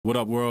What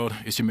up, world?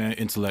 It's your man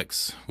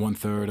Intelx,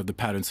 1/3 of the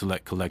Ptrn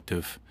Slct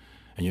Collective,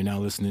 and you're now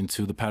listening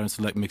to the Ptrn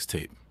Slct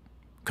Mixtape.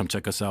 Come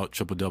check us out,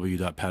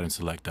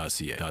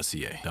 www.ptrnselect.ca.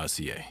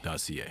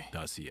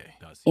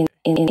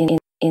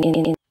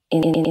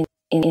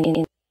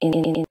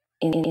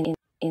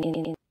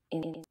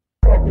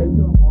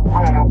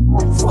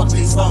 Fuck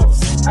these hoes.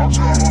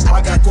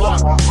 I got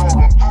guap.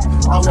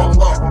 I want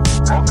more.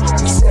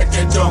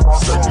 Second door.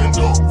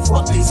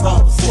 Fuck these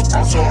hoes.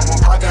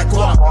 I got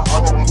guap.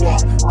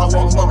 I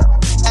want more.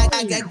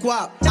 I got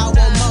guap, I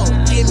want more.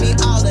 Give me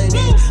all of it.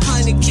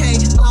 100K,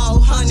 all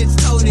hundreds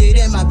toted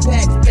in my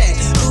backpack.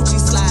 Gucci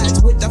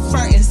slides with the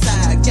fur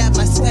inside. Got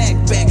my swag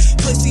back.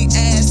 Pussy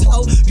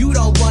asshole, you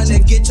don't wanna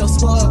get your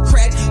skull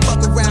cracked.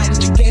 Fuck around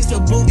with the gangsta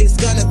boot, it's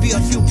gonna be a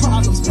few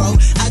problems, bro.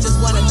 I just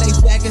wanna lay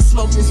back and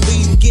smoke this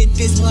weed and get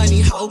this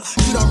money, ho.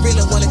 You don't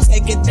really wanna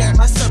take it there.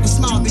 My circle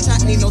small, bitch, I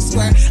ain't no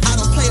square. I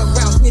don't play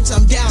around, bitch,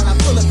 I'm down. I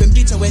pull up and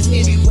beat your ass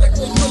anywhere.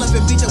 Pull up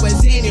and beat your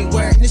ass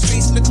anywhere. In the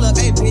streets, in the club,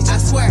 hey, bitch, I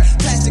swear.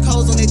 Plastic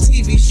hoes on that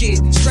TV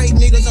shit. Straight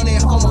niggas on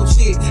that homo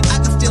shit. I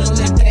can still on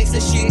that Gangsta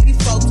shit. These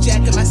folks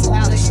jacking my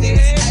style and shit.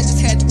 I just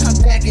had to come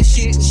back and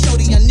shit. Show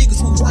the young niggas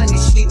who run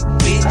this shit,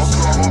 bitch.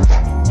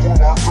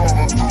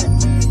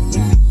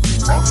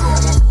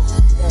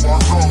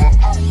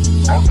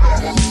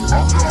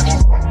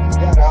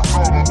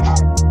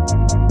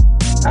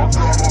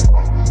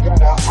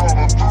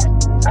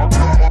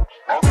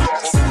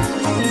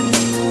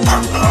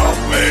 Oh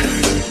man,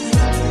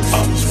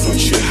 I'm just put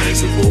your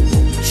hands in both.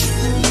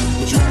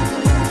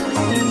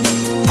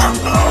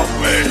 Oh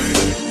man,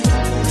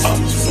 I'm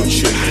just put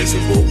your hands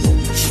in both.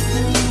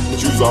 But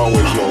you's always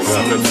gonna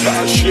have that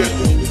fire shit.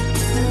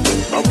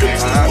 I'm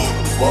behind,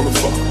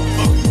 motherfucker.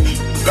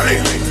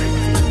 Damn.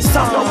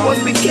 Some boys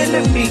be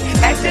killing me,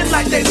 acting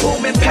like they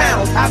booming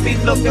pounds. I be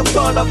looking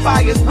for the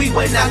fires, we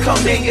when I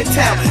come in your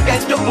town.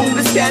 Gangsta boom,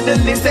 the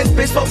scandalous, that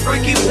bitch so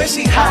freaky when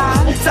she high.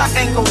 Oops, I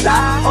ain't gon'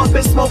 lie, I've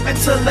been smoking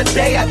till the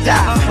day I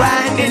die.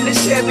 Riding in the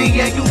Chevy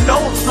and you know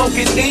I'm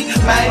smoking neat,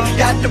 man.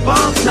 Got the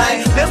bombs,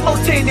 man, them more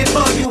tinted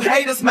for you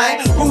haters,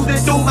 man.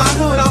 Cruising through my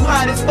hood, I'm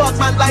hot as fuck,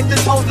 my life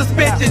is on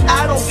suspension.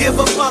 I don't give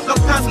a fuck,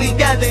 I'm constantly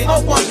gathering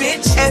up one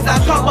bitch. As I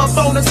come up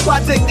on the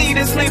spot to eat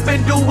and sleep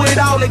and do it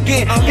all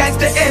again.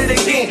 Gangsta at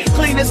it again.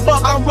 Clean as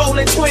fuck, I'm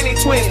rolling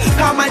 2020.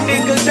 Call my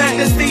nigga down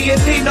to see if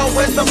he know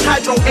where some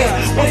hydro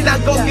at. When I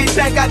go get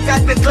back, I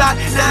got the Glock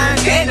 9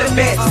 and the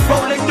vet.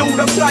 Rolling through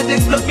the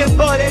projects looking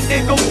for that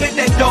nigga with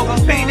that dope.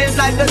 Feeling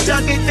like a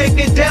junkie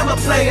thinking, damn, I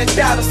play a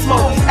shot of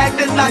smoke.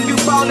 Acting like you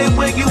ballin'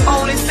 when you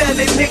only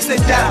selling nicks and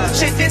down.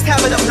 Shit, this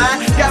habit of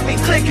mine got me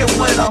clicking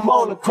when I'm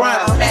on the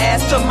ground.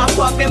 Ass to my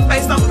fucking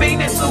face, I'm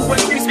feeling to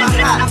increase my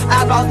high.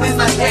 Eyeballs in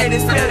my head,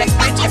 it's still that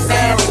bitch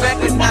ass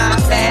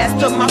recognize. Ass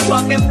to my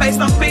fucking face,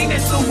 I'm feeling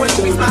to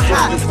increase my high.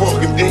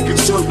 Fucking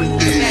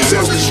inconservative,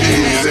 that's the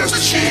shit, that's the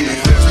shit.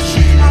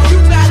 You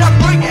better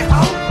bring it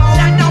home.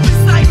 I know we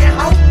say it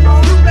home.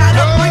 You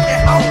better bring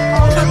it home.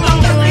 Come on,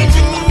 the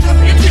legend.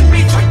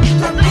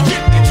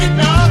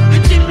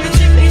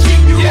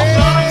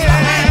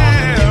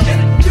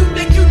 You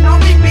think you know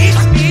me, bitch?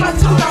 But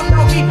you don't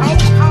know me, ho.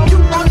 You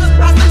want to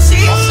start some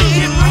shit?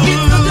 Bring it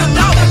to the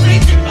door.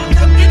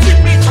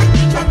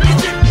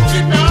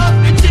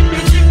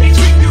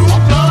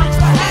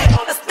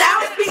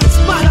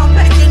 But I'm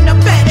back in the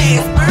fat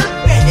ass, bird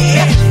fat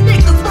ass.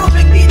 Niggas won't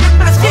be getting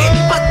my shit.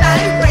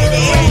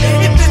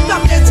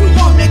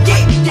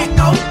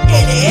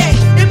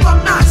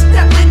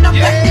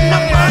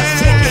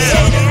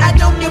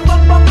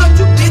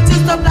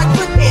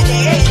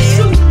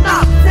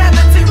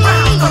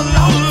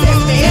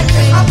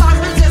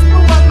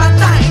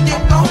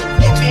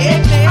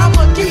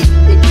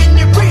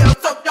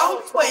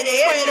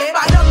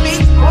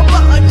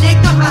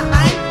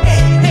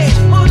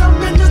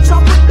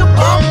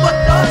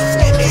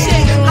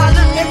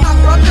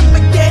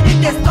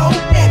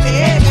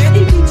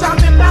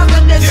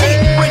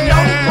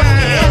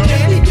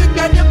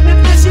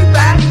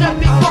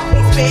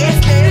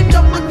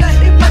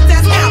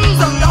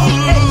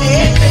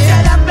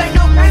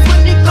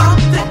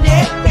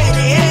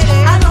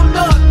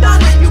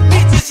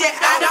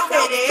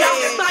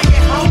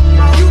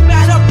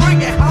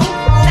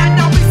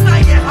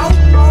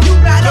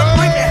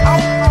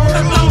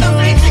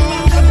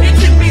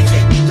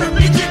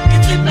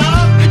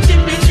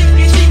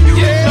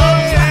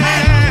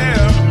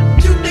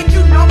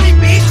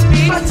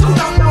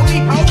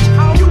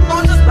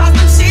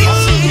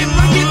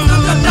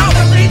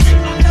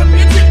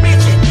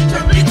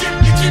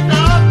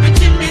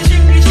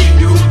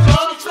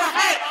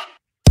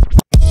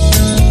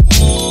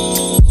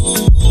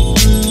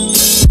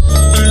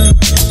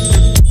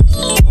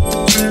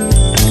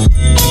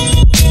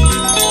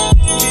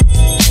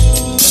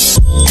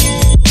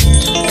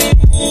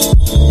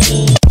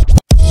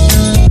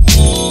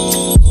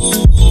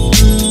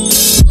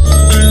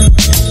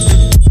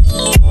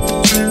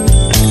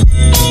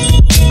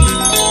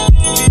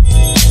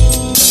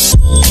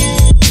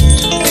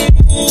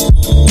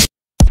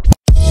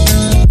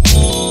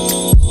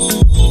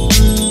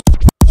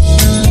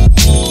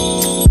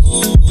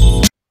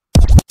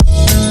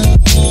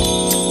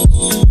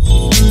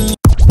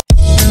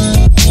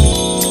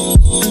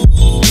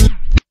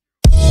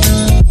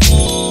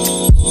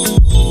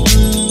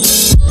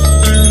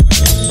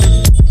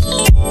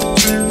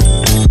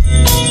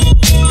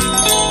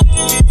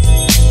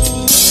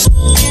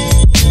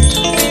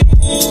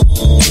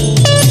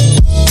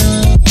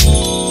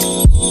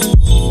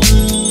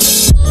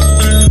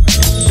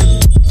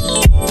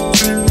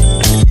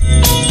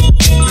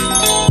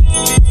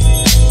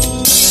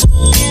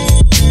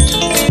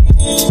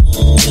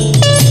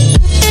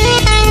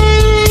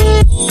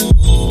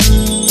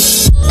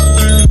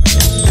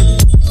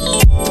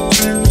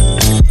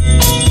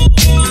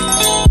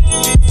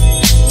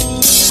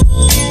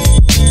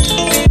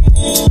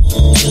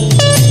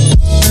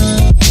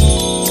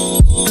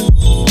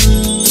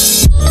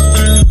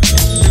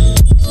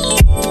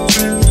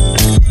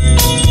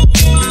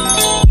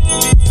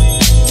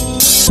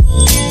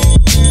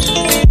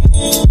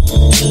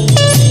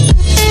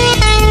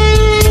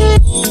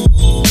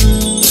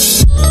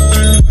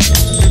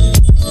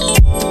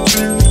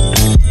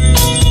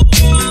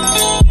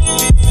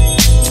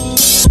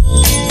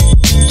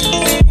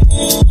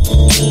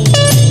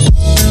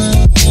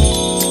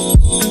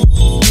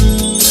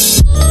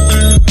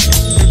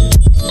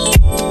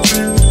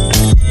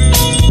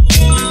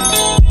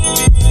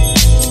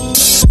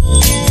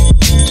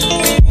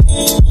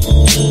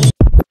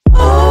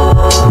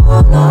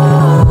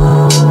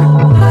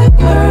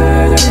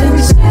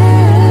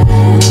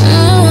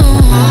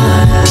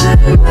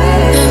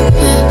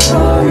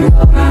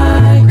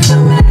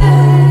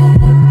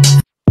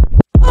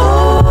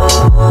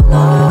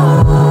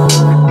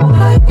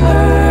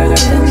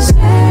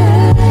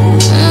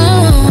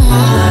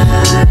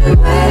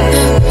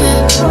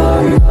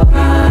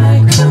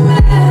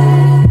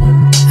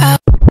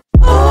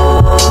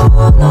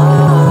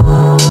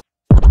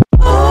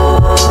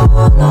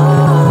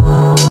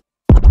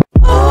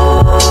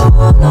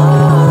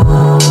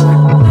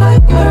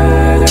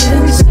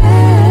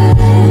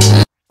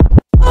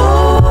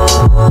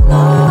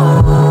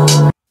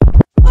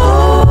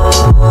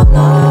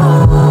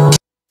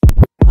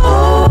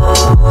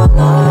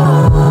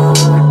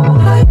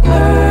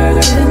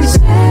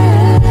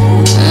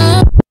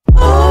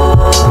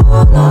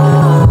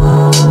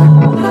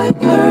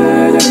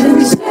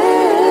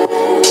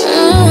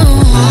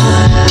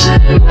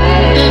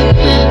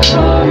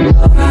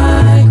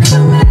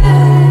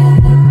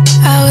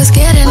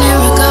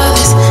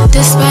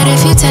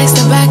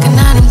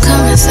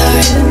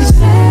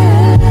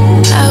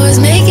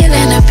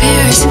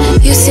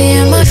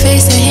 my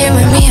face and here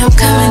with me, I'm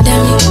coming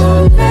down you.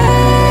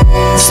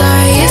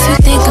 Sorry if you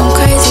think I'm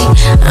crazy.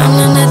 I'm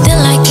not nothing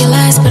like your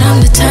lies, but I'm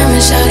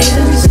determined, shawty.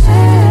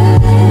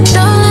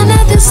 Don't let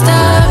nothing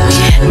stop me.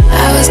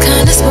 I was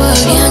kinda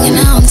spoiled young and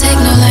I don't take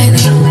no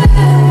lightly.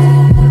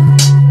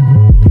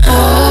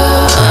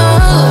 Oh,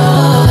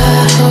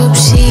 I hope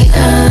she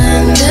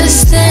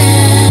understands.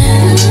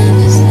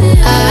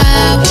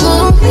 I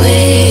won't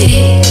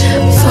wait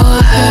for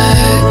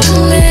her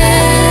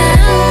command.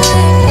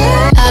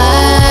 I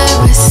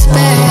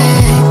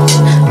respect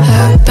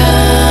her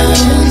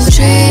boundaries,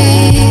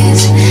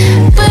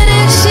 but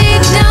if she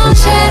don't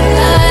tread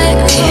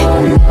lightly,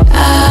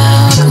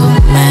 I'll go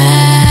mad.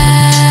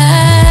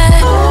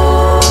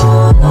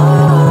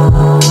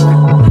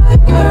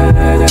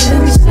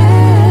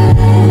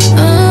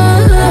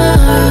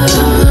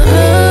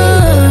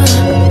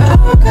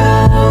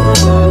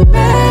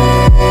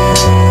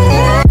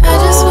 I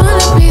just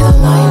wanna be the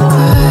one you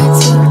cry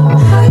to.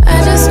 I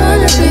just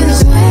wanna be the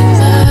one you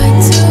lie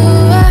to.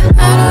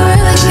 I don't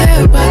really care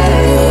about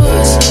the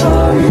bullshit.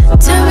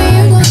 Tell me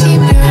you gon' keep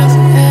me around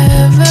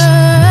forever.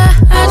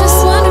 I just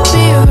wanna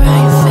be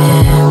around your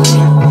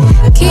family.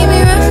 Keep me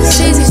around for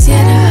seasons,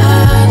 yeah, the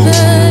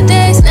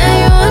holidays. Now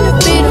you wanna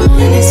be the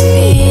one that's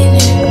feeling.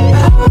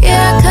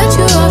 Yeah, I cut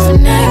you off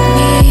and now you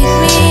need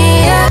me.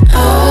 Yeah.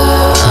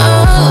 Oh,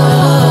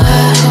 I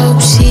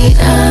hope she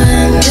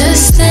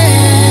understands.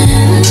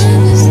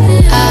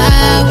 I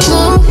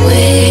won't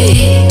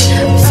wait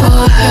for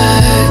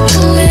her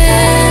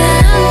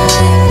command.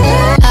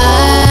 I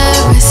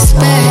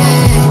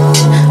respect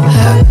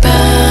her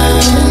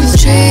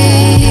boundaries,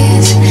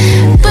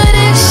 but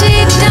if she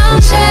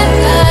don't tread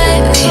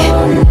lightly,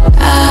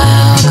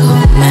 I'll go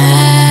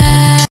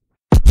mad.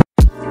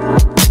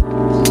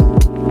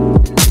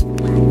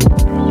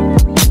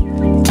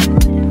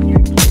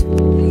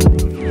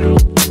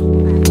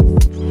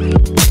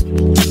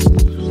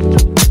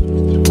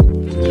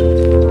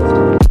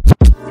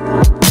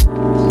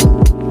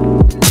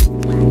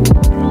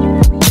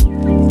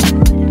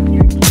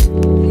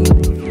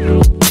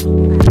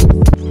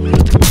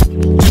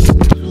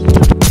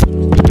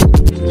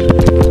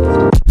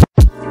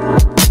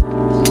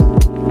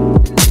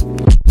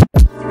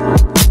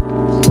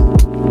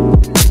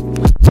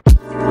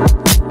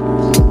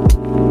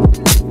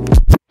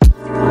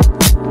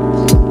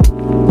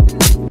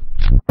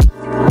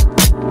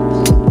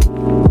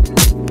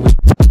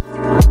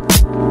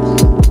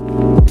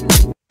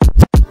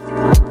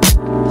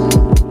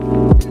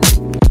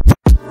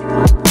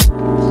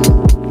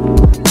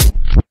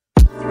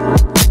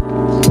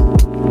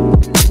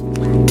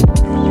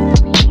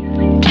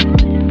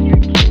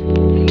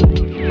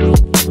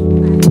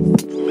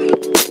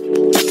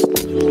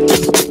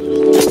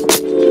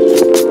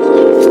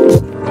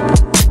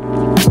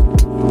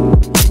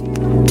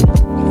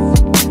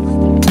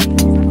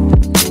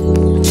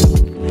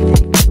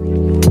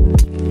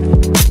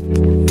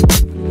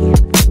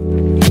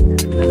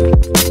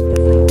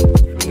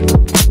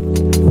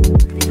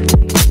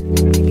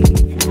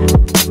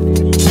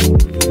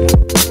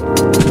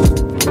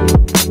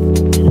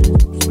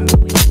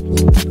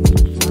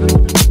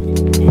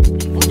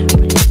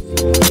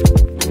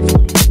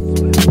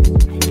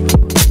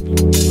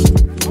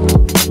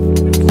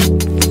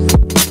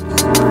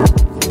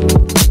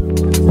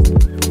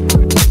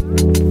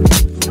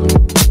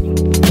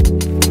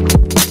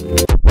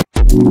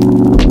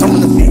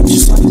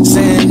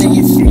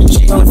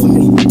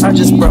 I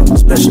just brought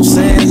special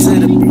sand to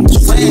the beach.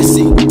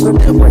 Fancy, look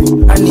that way.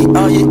 I need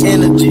all your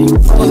energy.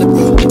 On the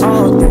beach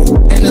all day.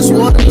 And it's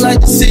water like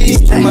the sea.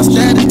 And my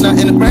status not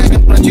in the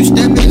bracket, but you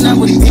stepping out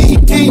with me.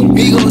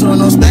 Migos don't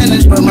know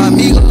Spanish, but my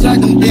amigos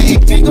like them big.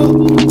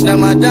 Now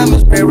my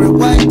diamonds very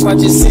white,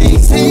 watch it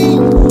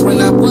sing. When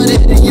I put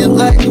it in your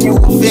life, you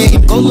a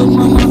fiend. Oh look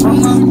mama,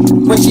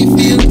 when she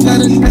feels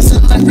better,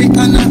 dancing like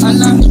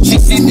Rihanna. She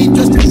see me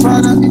dressed in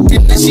Prada, and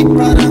then she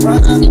Prada.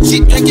 She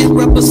drinking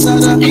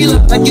reposada, he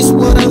look like it's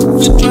water.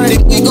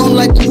 Think we gon'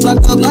 like the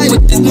block up light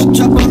with this new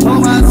chopper.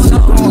 Oh I don't know,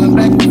 going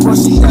back before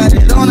she got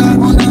it on her.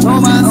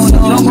 Oh I don't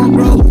know, no more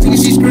bro, think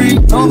she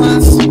scream. Oh my,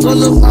 go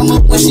look mama,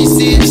 when she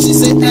see it, she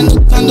say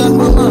anaconda.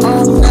 Mama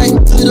all night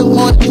to the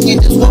morning, you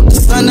just walk the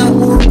sun up.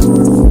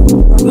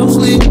 No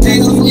sleep,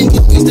 ain't no sleep,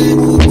 we stay.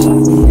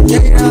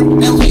 Yeah,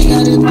 and we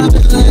got it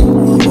poppin' like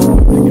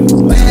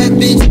bad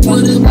bitch,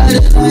 put it by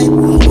the light.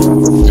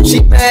 She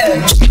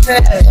bad, she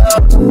bad.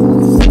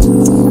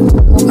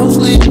 No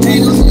sleep,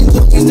 ain't no sleep,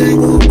 we stay.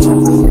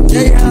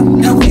 Yeah,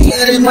 and we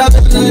got it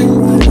poppin' like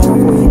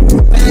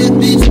bad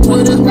bitch,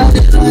 put it by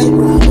the light.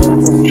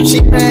 She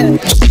bad,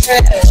 she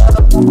bad.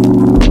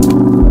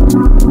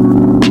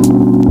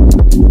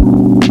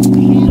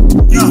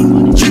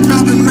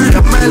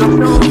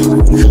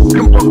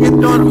 Un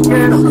poquito no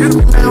quiero, que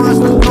me vas a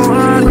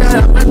tomar,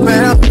 me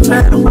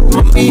espera,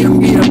 mami,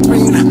 mira,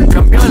 prina,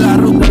 cambió la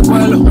ruta del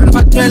vuelo,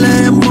 pa' que le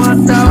demos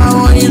hasta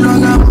abajo y lo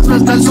hagamos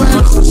hasta el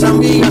suelo. Sus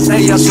amigas,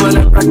 ellas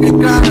suelen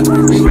practicar,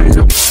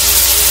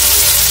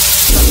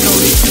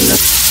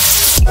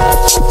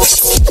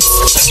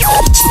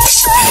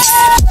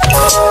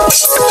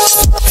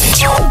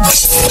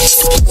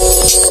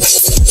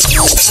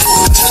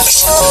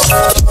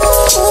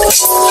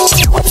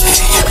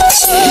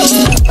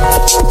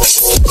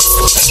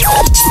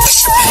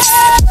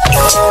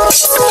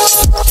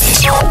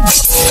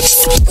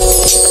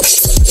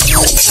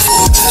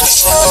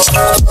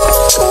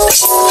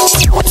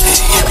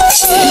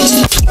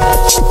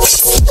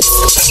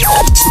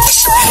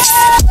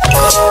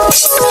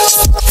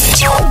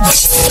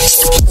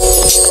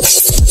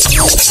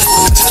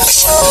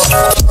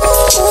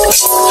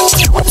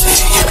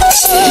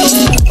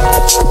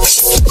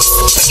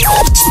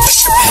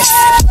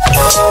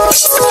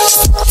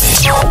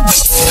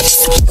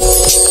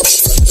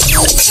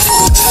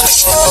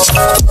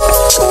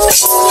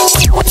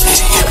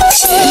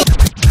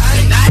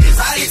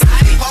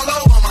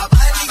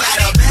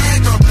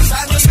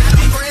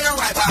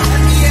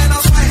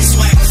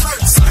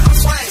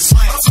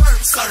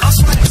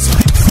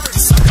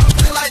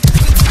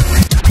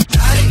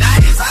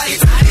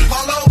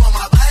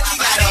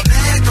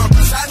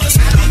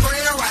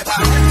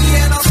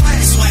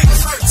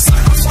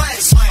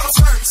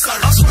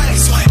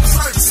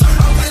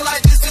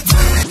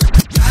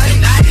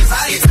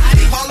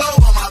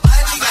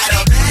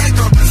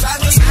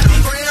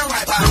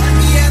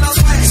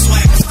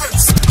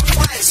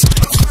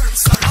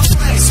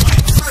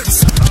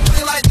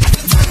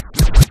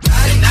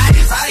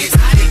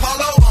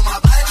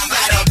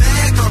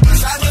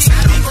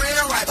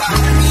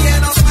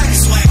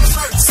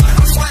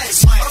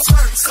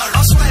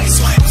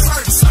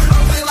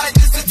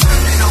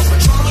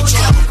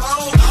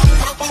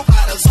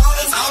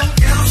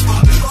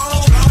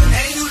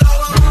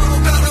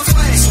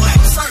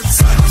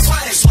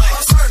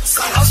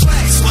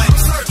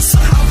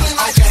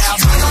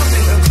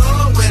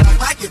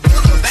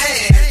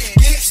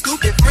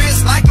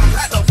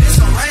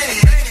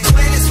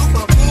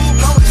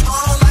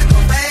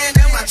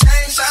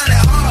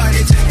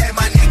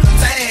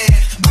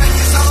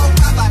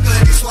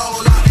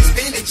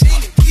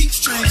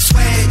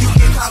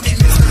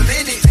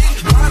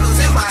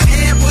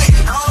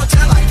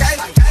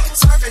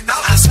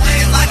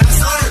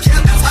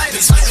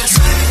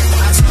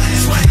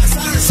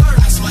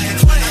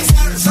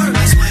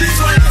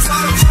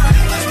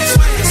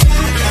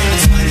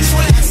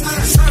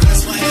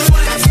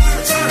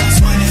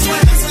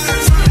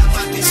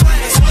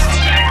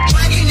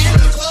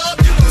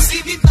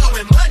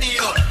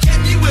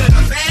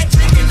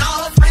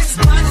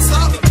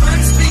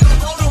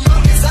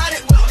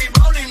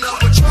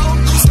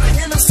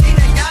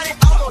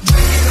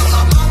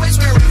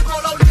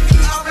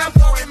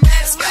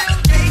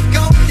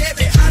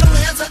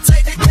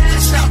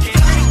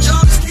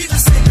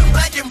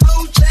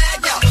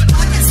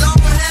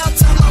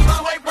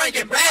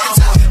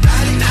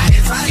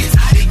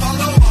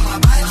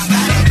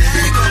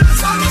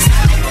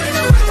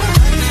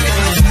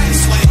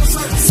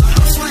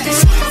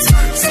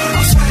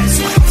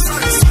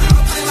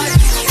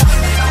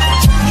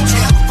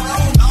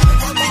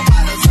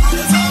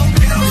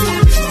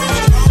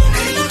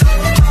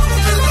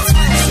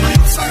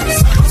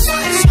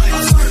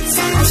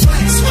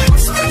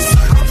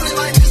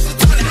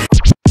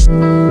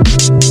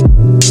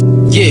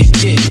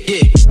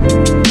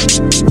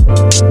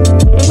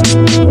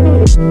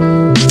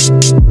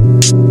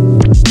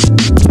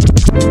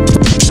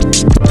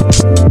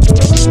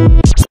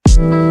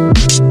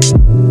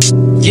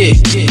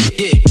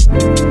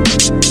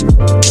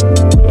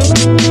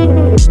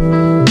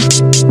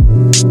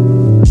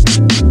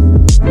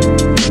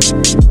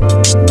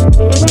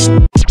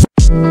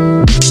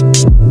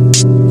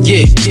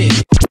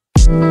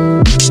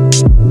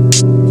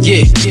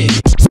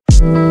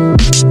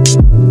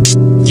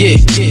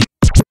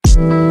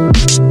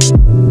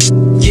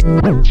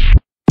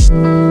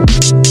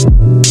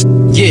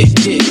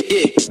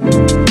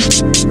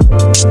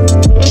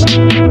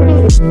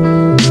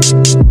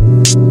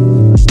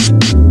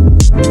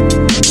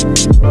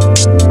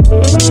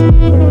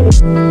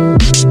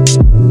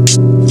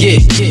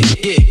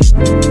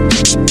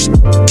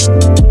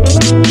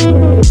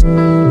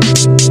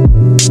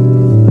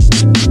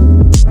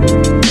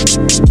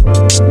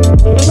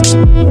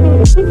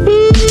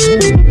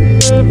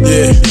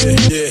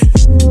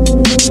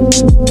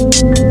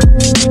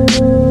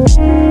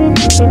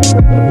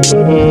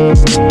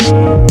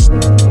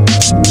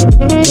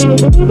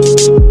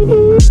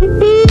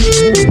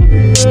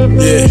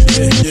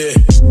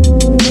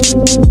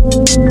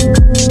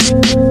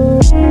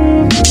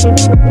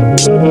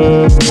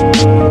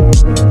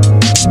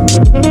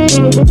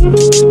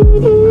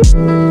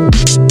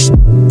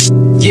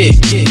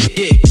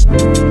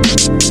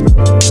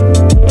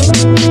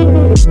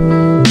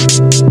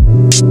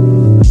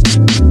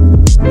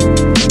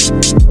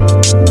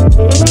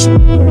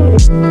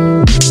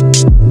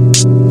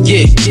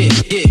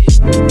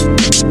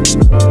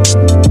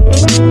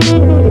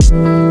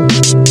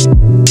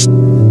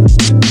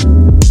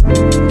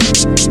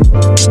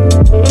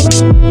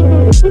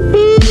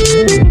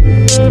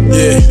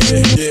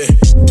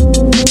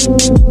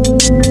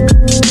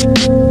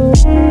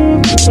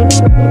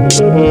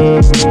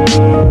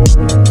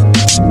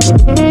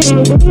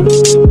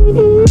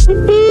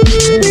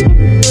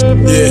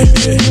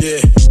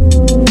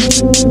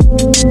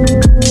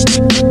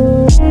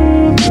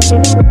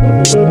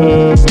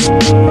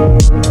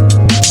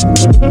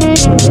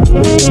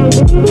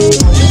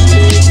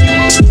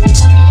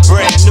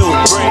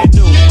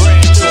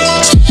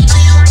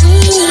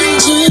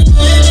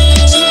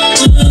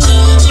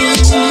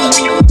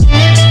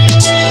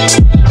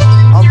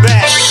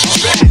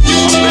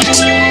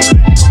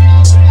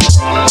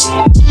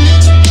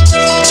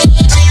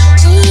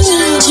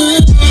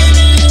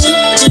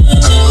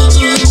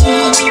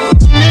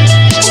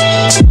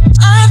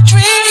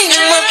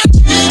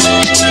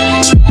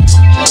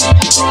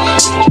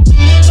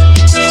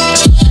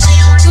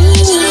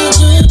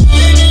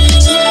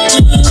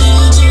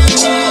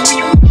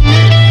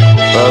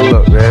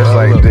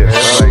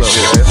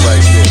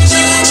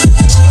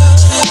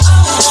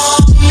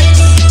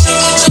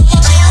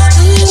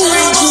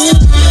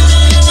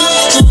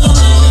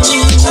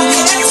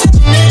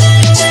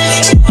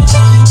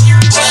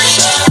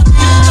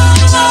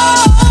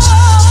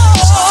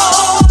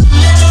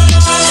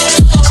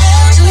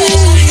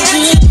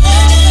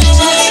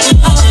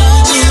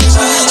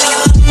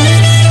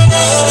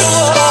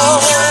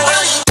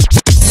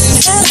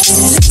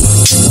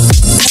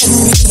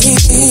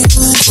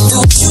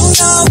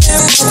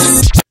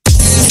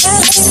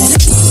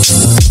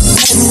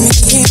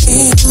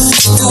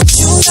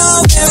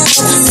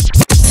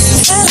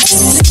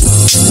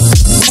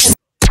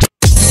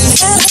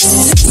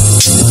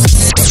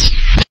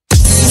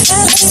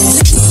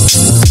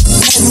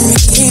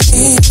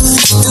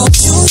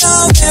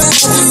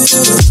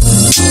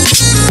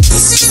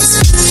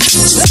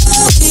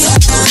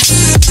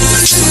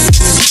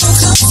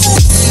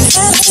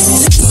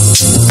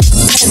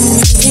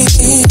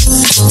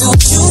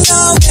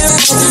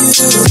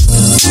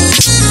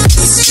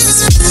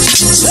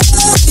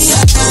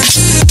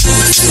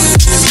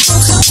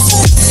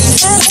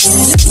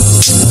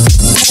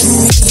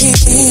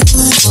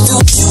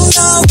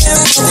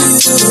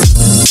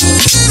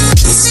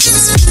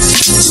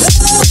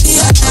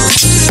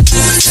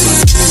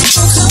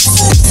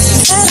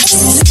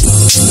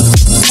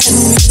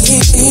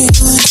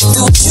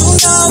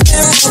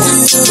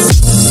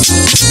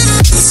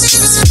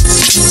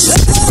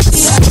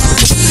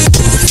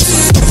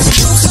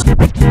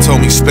 Told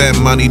me spend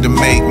money to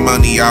make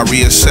money, I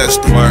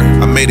reassessed it.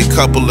 I made a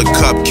couple of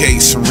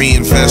cupcakes and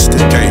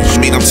reinvested. I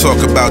mean, I'm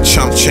talking about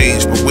chump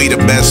change, but we the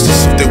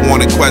bestest. If they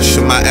wanna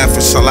question my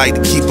efforts, I like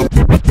to keep them.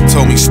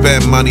 Told me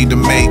spend money to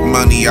make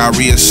money, I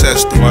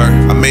reassessed it.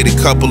 I made a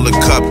couple of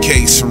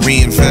cupcakes and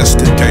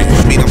reinvested.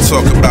 I mean, I'm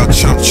talking about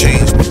chump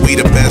change, but we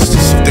the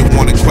bestest. If they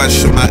wanna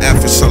question my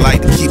efforts, I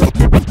like to keep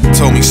them.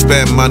 Told me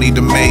spend money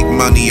to make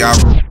money,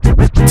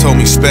 told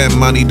me spend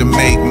money to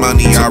make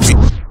money,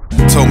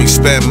 told me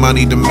spend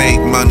money to make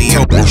money,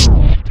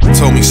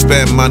 told me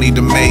spend money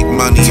to make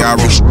money,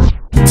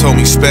 told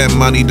me spend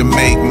money to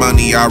make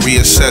money, I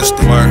reassessed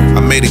it. I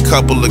made a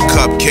couple of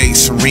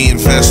cupcakes and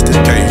reinvested.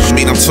 I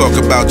mean, I'm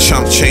talking about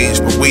chump change,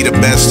 but we the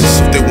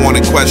bestest. If they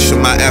wanna question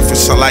my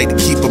efforts, I like to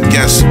keep them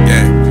guessing.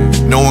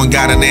 No one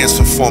got an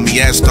answer for me,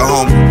 ask the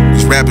homie.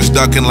 These rappers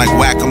ducking like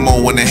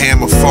whack-a-mole when the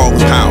hammer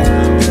falls. How?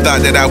 They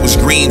thought that I was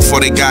green before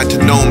they got to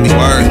know me.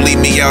 Leave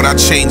me out, I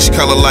change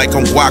color like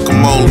I'm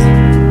guacamole.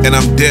 And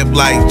I'm dipped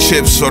like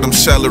chips or them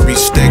celery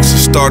sticks. I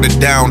started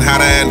down, how'd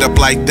I end up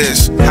like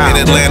this? In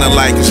Atlanta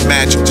like it's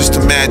magic, just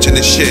imagine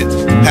this shit.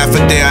 Half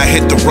a day I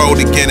hit the road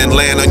again and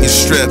land on your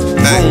strip.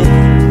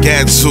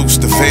 Gadzooks,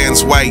 the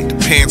van's white, the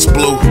pants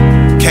blue.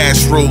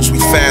 Cash rules, we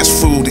fast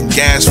food and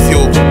gas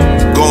fuel.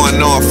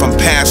 Going off, I'm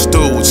past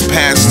due, it's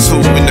past 2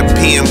 in the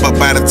PM, but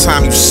by the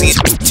time you see it,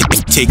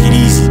 take it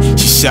easy.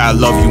 She said I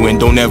love you and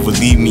don't ever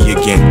leave me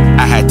again.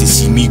 I had to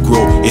see me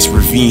grow, it's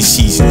ravine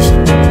seasons.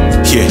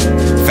 Yeah,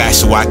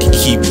 fast so I can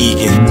keep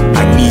eating.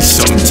 I need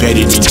something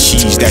better than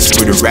cheese, that's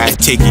where the rat.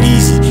 Take it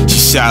easy. She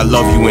said I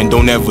love you and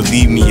don't ever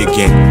leave me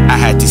again. I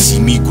had to see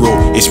me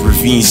grow, it's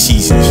ravine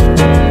seasons.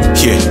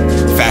 Yeah,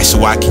 fast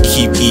so I can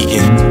keep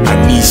eating.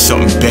 I need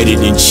something better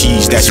than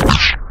cheese, that's where.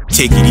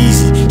 Take it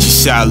easy. She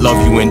said I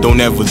love you and don't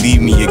ever leave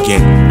me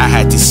again. I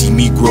had to see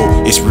me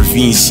grow, it's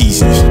ravine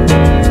seasons.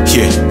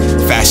 Yeah,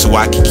 fast so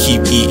I can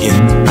keep eating.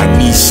 I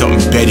need something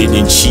better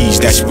than cheese,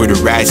 that's where the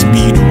rats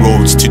be. The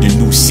roads to the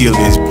new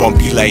ceilings,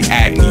 bumpy like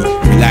acne.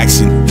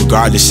 Relaxing,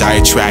 regardless I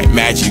attract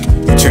magic.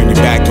 You turn your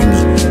back on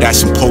me, that's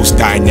some post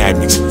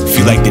dynamics.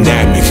 Feel like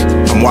dynamic,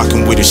 I'm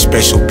walking with a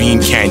special beam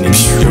cannon.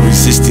 The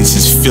resistance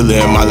is filler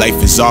and my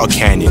life is all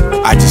canon.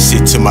 I just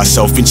sit to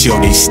myself and chill,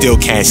 they still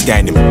can't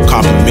stand him.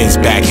 Compliments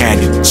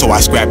backhanded, so I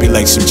scrap it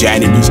like some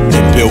janitors.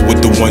 And build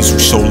with the ones who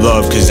show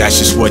love, cause that's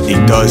just what they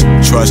does.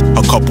 Trust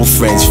a couple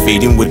friends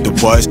fading with the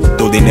buzz,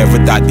 though they never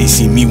thought they'd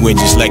see me win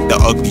just like the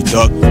ugly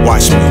duck.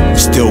 Watch me,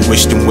 still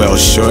wish them well,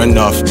 sure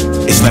enough.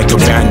 It's like a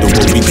bando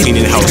where we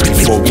cleaning house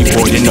before we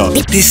boarding up.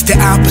 This the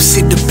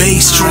opposite, the Bay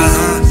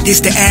Street. This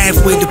the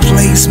Ave where the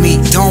plays meet.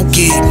 Don't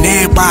get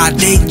nabbed by a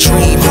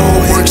daydream.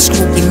 All work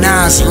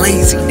scrutinized,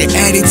 lazy. The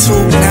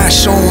attitude not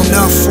showing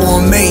up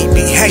for a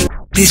maybe. Hey,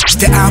 this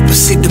the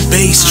opposite, the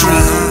Bay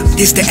Street.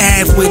 This the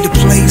Ave where the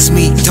plays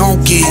meet.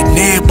 Don't get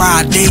nabbed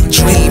by a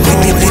daydream.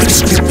 All work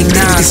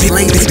scrutinized,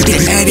 lazy. The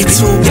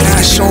attitude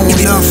not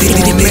showing up for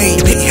a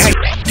maybe. Hey,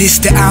 this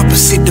the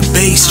opposite, the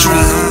Bay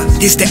Street.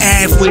 This the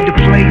Ave where the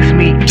plays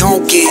meet.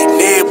 Don't get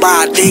nabbed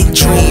by a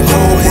daydream.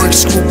 All work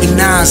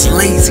scrutinized,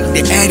 lazy.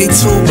 The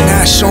attitude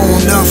not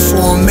showing up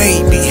for a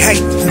maybe. Hey,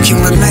 who can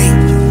relate?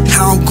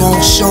 How I'm gon'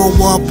 show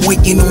up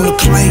waiting on the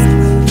plate.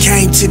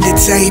 Came to the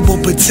table,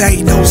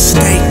 potato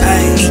steak.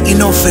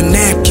 Eating off a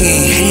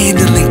napkin,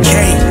 handling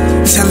cake.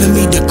 Telling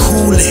me to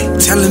cool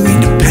it, telling me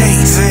to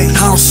pace.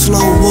 I'll slow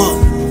up,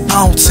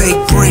 I don't take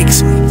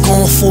breaks.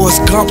 Going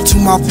Forrest Gump to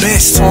my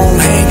best. Tom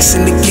Hanks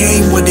in the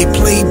game where they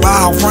play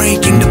by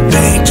rank in the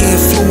bank.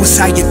 Influence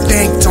how you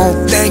think, don't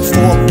think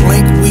for a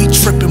blink. We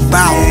tripping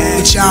bout,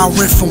 what y'all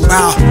riffing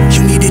bout.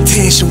 You need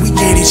attention, we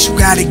get it, you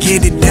gotta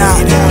get it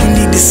out. You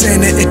need the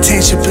center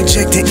attention,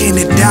 projecting in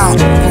and out.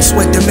 Don't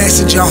sweat the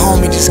messenger,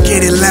 homie, just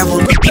get it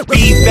leveled.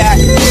 Feedback,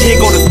 here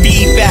go the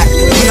feedback.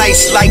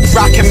 Nice like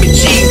rockin' my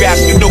G-rap.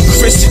 You know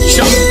Chris and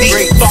Chuck D.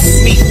 Fuck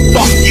me,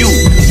 fuck you.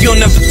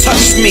 You'll never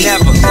touch me.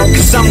 Never.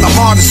 Cause I'm the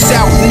hardest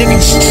out, nigga,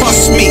 just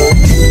trust me.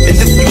 And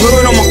if you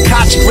heard I'm a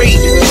Koch great,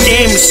 the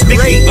game is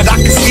sticky, but I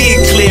can see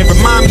it clear.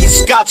 Remind me of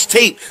Scotch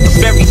tape, a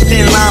very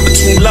thin line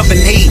between love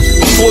and hate.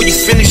 Before you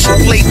finish your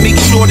plate, make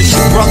sure that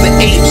your brother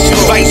ate.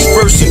 Vice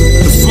versa,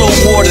 the flow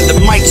water, the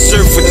mic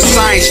serve for the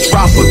science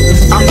dropper.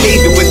 I'm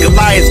David with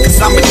Goliath, cause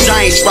I'm a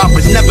giant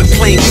dropper. Never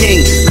claim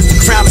king, cause the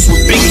crown is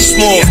with Biggie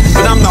Small.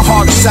 But I'm the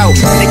hardest out,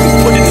 nigga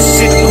put in the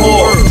city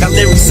hall. Got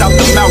lyrics out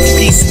the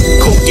mouthpiece,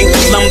 coke in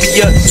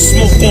Columbia,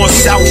 smoke on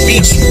South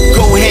Beach.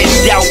 Go ahead,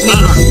 doubt me,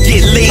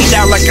 get laid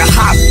out like a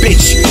hot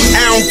bitch.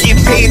 I don't get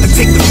paid to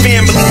take the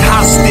family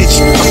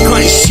hostage. I'm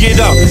cutting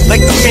shit up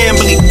like the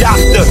family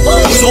doctor.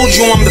 I told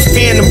you I'm the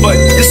phantom, but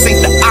this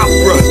ain't the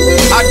opera.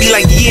 I be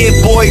like, yeah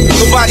boy,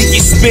 nobody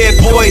gets spared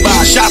boy.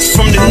 Shots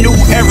from the new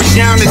era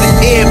down to the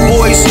air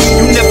boys.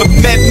 You never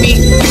met me,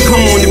 you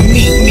come on to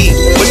meet me.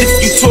 But if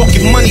you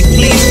talking money,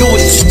 please do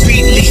it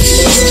discreetly.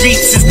 The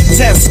streets is the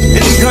test,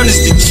 and the gun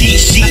is the cheat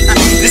sheet.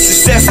 This is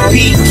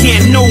SP,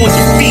 can't no one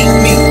defeat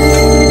me,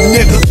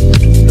 nigga.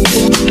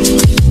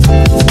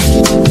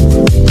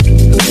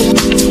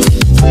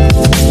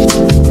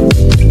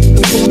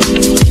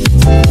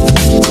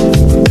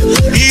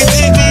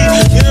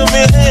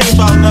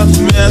 About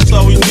nothing, man. That's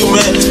all we do,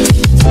 man.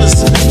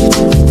 Listen.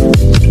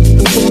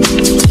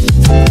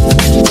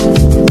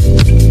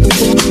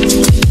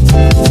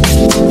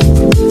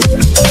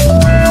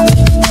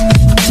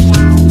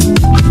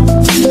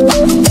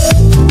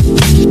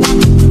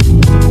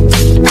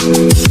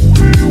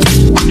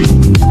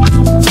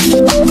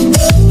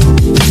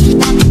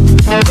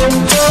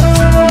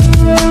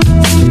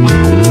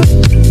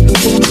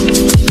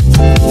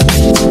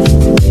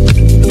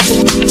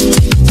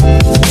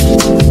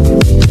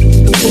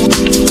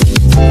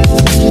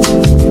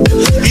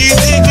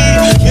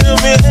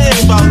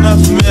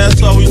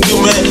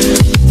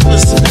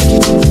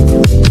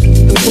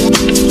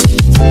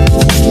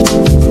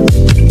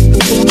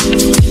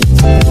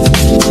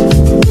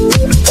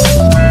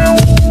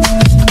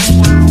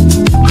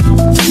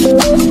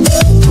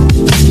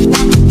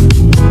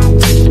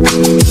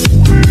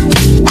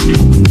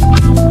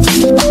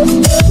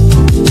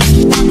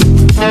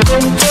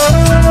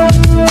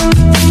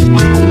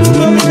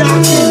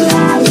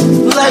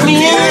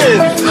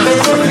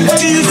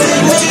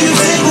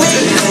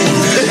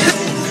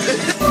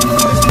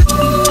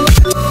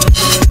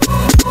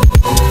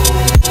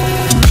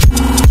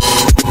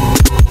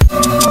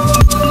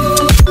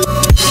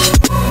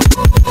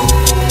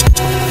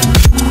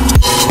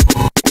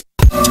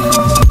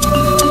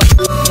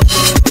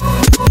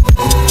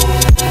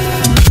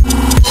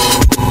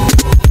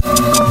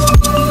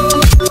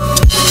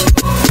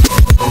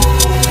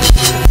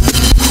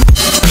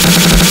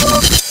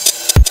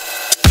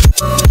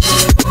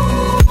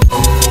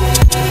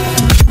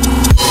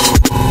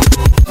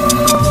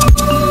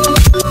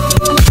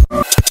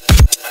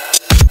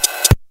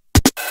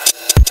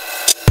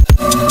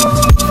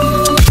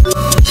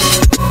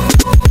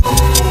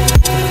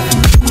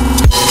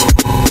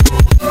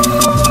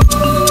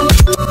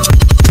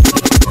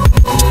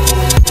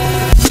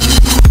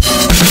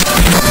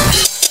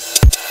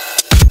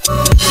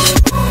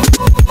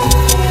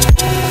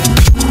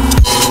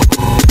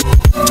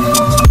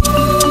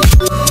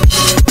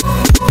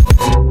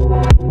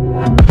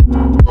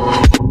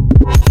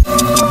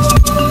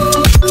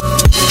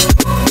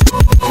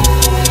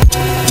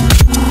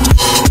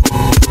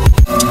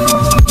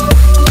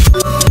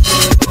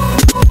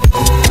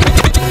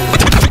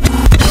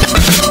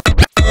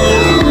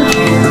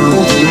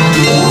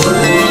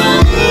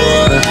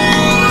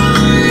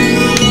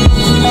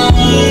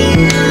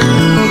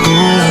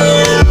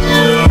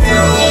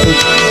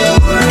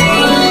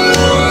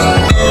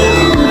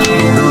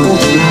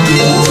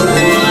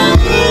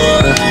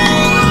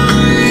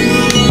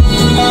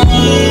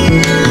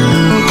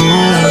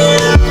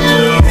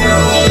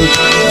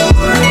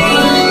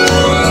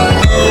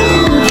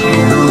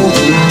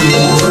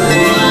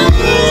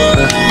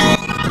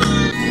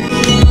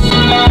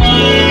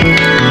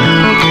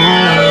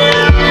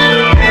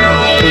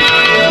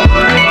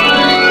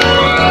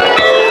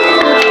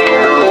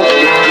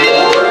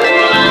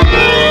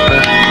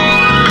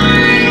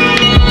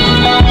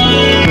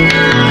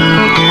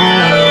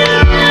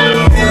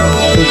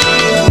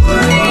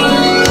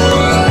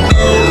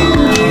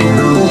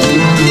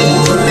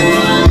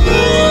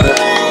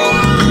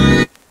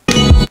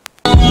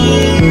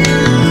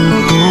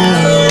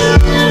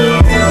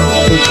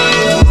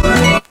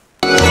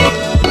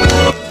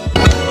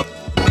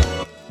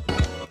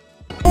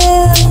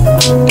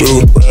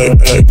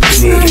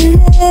 activity.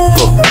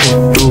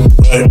 Do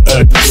bad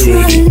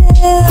activity.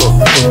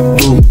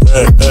 Do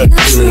bad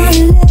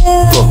activity.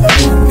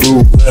 Do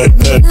bad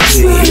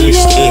activity. Big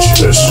stitch,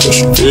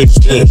 big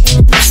stitch.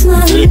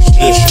 Big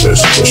stitch,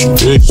 that's special.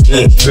 Big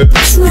stitch.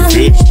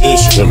 Big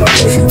stitch, in my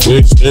life,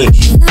 big stitch.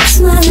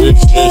 Big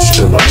stitch,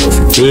 in my life,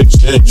 big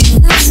stitch.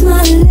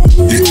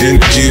 The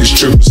energy is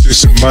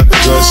 666 in my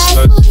blood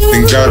slut.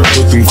 And gotta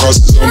put them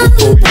crosses on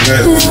before we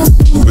met.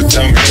 But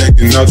time we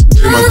taking out to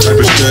pay my type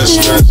of stress.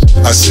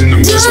 I send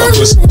them west, my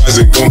pussy eyes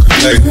they gon'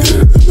 connect.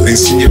 They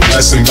see you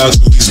passing about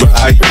to least, but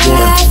how you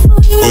doing?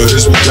 Well,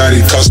 this what got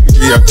it cost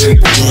me, I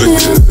tend to do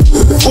it.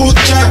 Full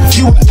time,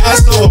 you an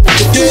asshole,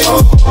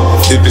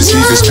 yeah. If it's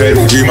easy, straight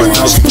and agree, my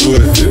thoughts can do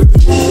it.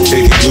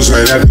 Take it loose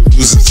right after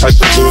losing,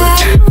 touch the fluid.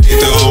 Hit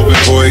the open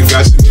boy,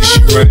 got to me, she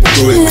running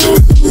through it.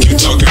 You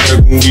talking back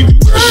when we do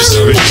crash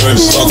yourself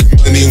insurance. Talking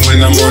money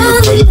when I'm on the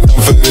color,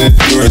 I'm for the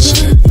endurance.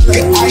 Look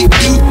at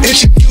IQ,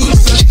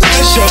 introduce such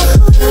pleasure.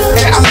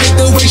 And I like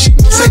the way she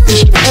take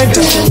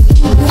instrumental.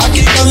 I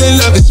keep falling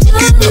in love, it's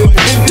wicked, but my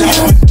head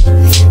down.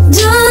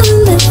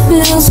 Darling, that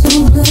feels so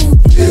good.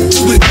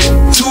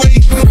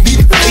 2-8,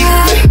 beat 8.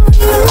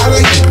 I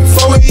like it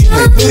 4-8,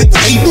 minutes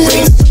 8.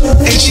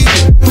 And she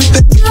with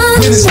the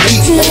minutes 8.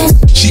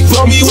 She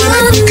blow me when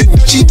I think it,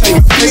 she take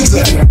my face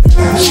up.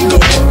 She go,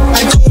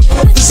 I go,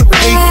 it's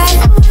okay.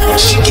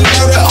 She keep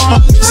out of all my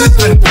losses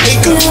and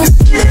makeup.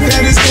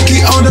 That is sticky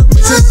on the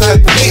princess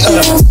side,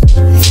 makeup.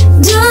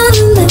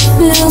 Darling, that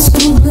feels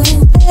so good.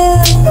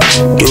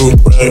 Do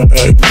bad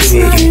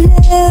activity.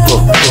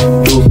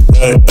 Do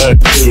bad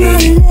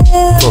activity.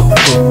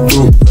 Do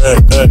bad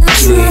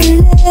activity.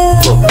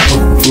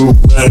 Do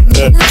bad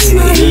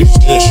activity. Big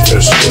stitch,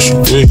 that's special.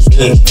 Big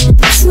stitch.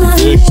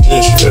 Big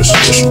stitch, that's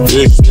special.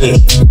 Big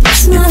stitch.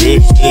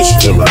 Big stitch,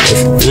 in my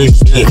life. Big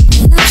stitch.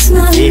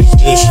 Big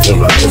stitch, in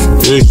my life.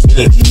 Big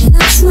stitch.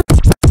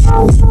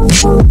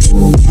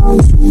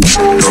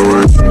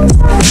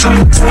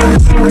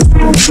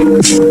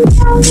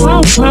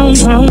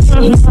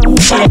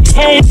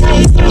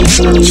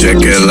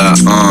 Check it out,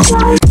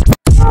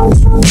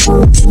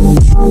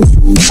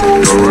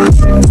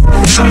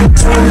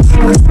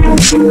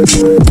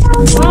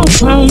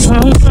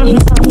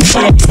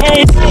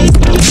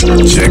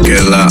 Check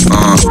it out,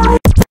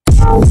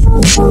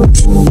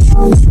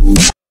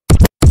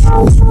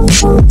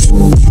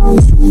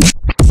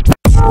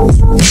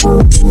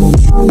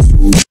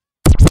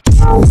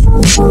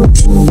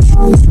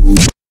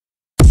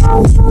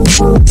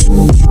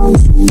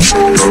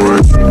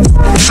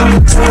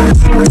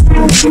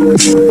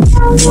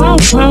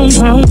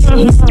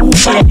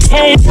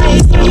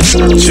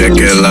 Check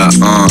it out,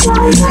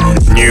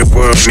 new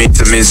world meet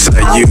them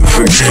inside you.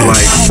 Freaks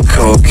like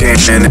cocaine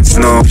and it's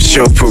no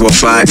show for a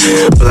bite.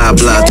 Blah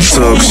blah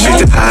talk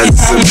shit has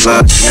the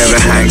blood. Never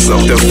hangs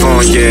off the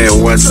phone, yeah,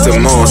 what's the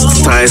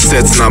most? Tie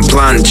sets not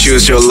plan,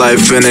 choose your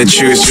life and then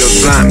choose your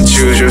plan.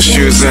 Choose your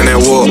shoes and then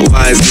walk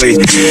wisely.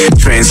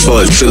 Train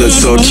spot still it's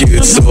so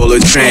cute, solo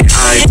train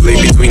idly.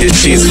 Between the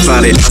cheese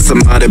valley,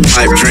 some other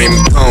pipe dream.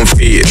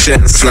 Comfy,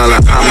 dance not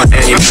like I'm an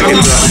any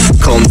maggot.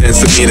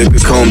 Condense, me the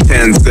good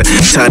content.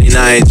 Tari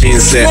nai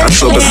jinsei,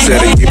 asoba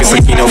seru yubi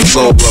saki no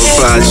flow of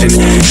virgin.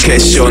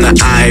 Kesho na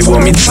ai wo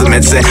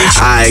mitsumete,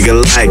 I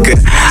go like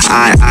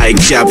I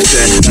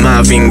captain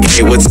Marvin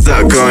Gaye, what's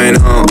that going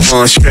on?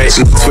 Straight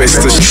and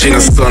twist, she no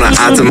stona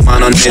atama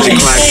no neji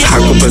clacks.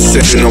 Hakuba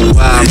seru no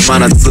wa,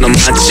 manatsu no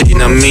machi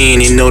na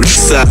mini no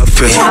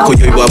risafu.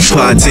 Koyoi wa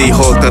party,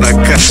 hotara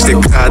kashite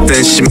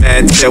curtain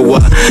shimete wa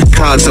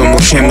kato mo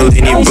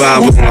kemuri ni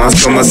babu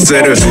asoma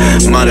seru.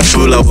 Mada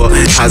bula wo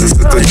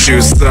hazusu to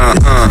juice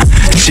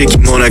Chiki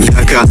mo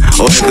nagaka,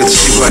 ore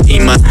tachi wa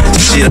ima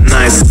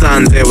shiranai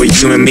Sunday wa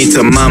yume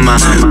mita mama.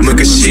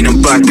 Mukashi no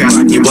baka,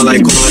 iwa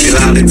like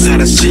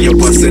korerareta shi yo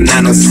wase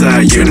nano sa,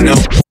 you know.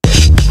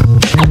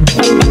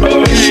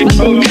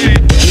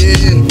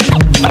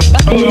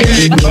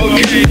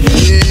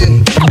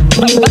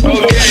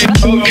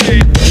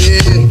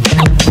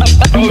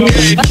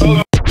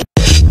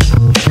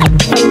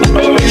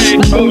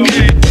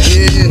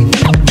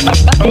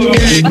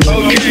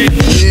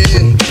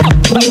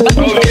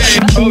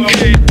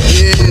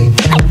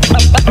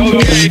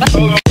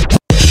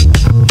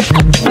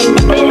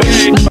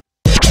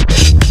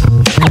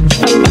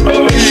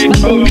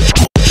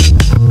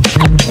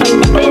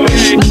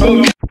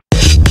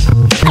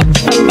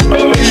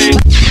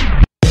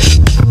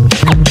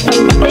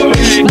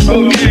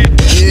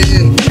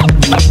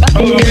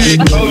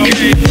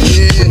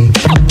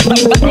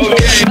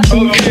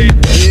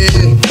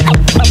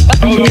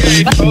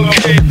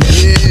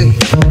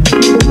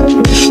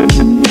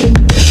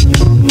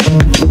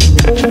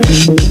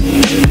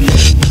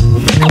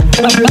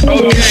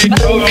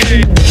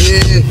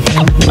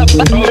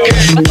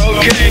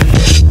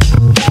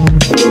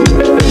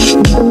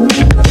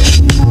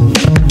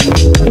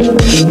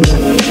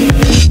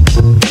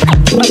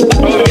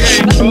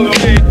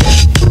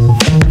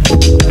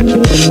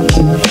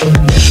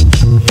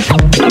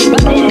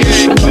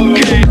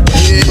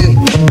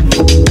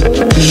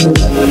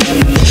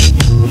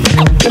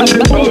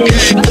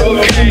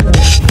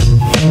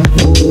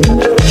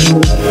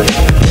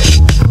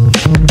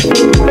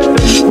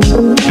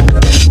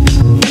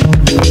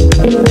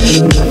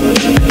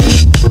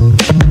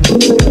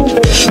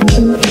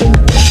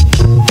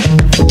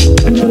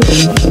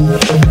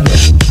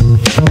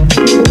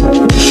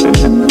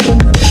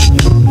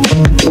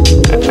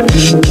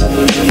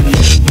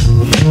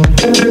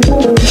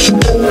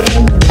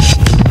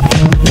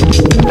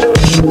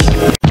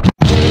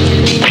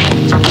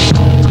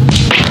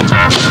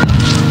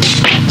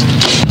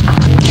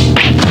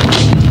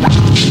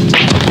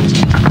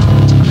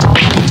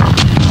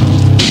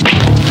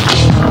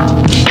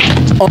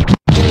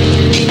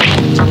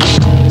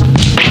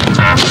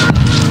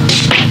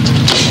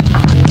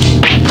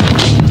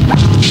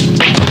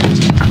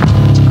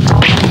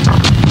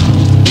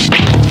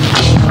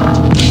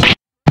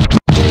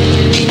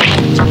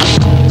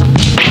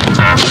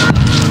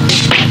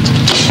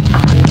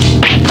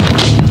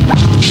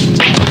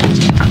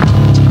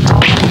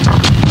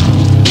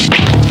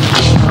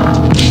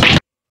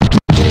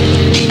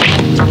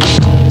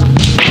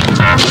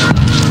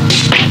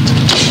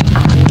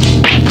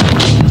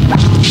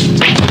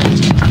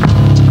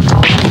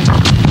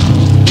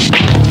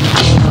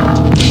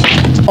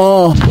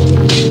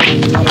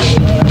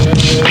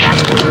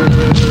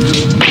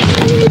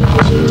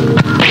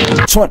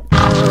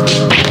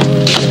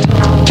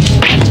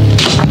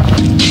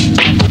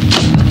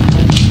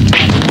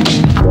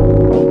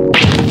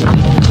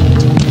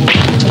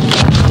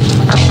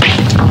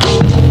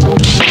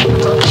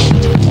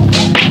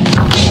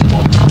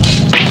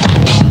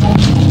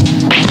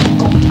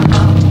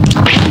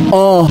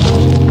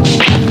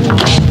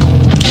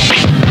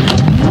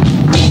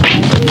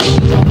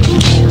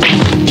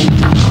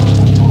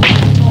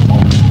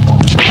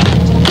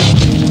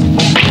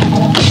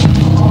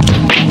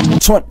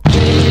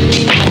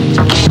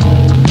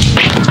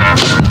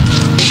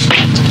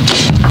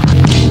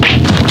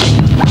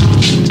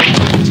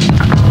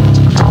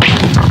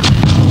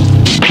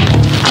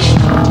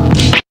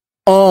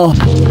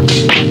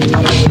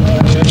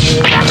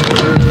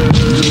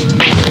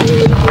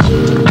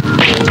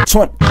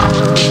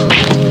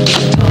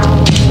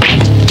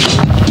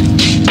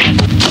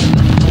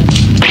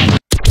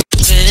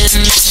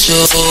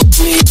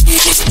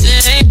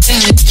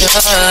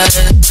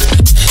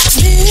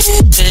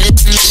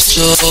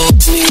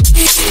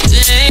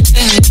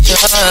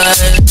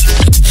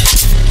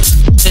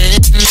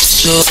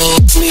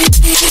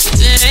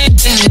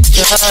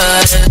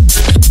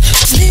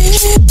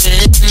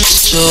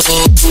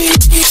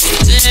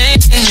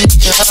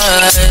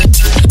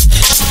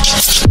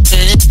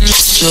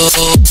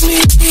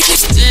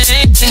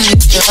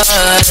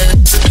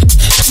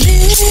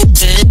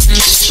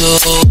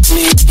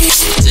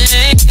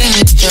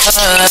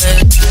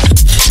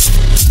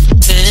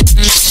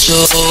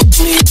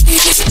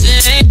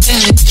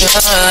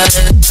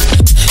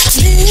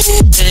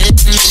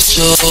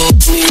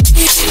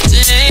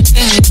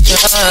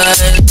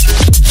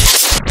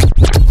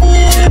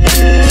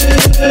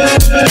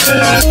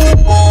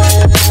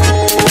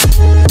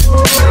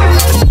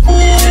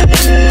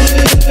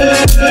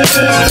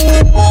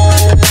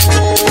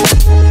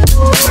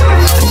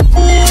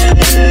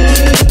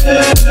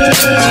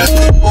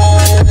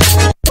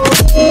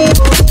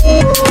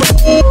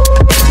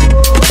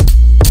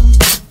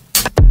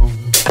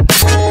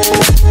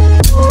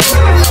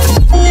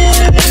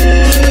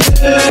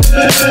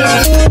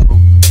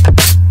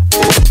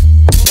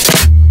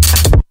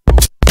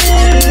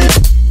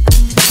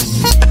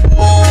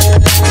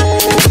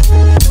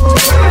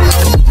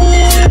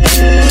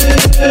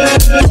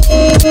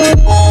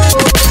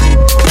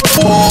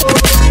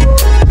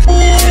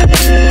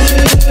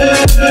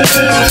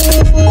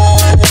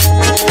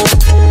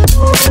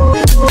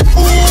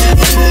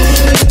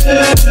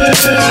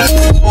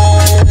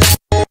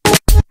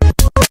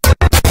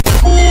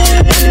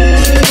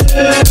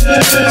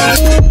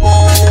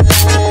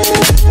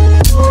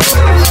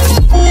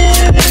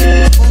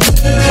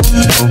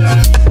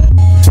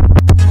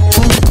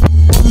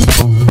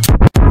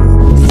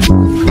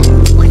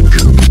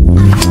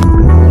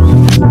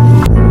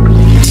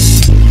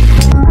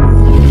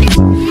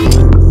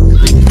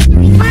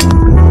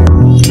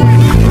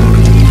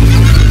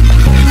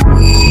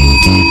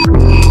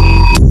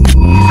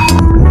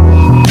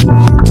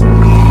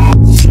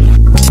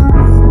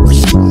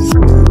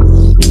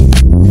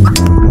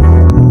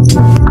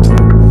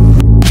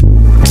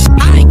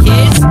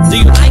 Do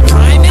you like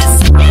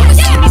primates?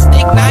 Yes. See me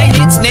stick 9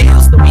 inch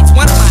nails, the beats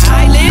 1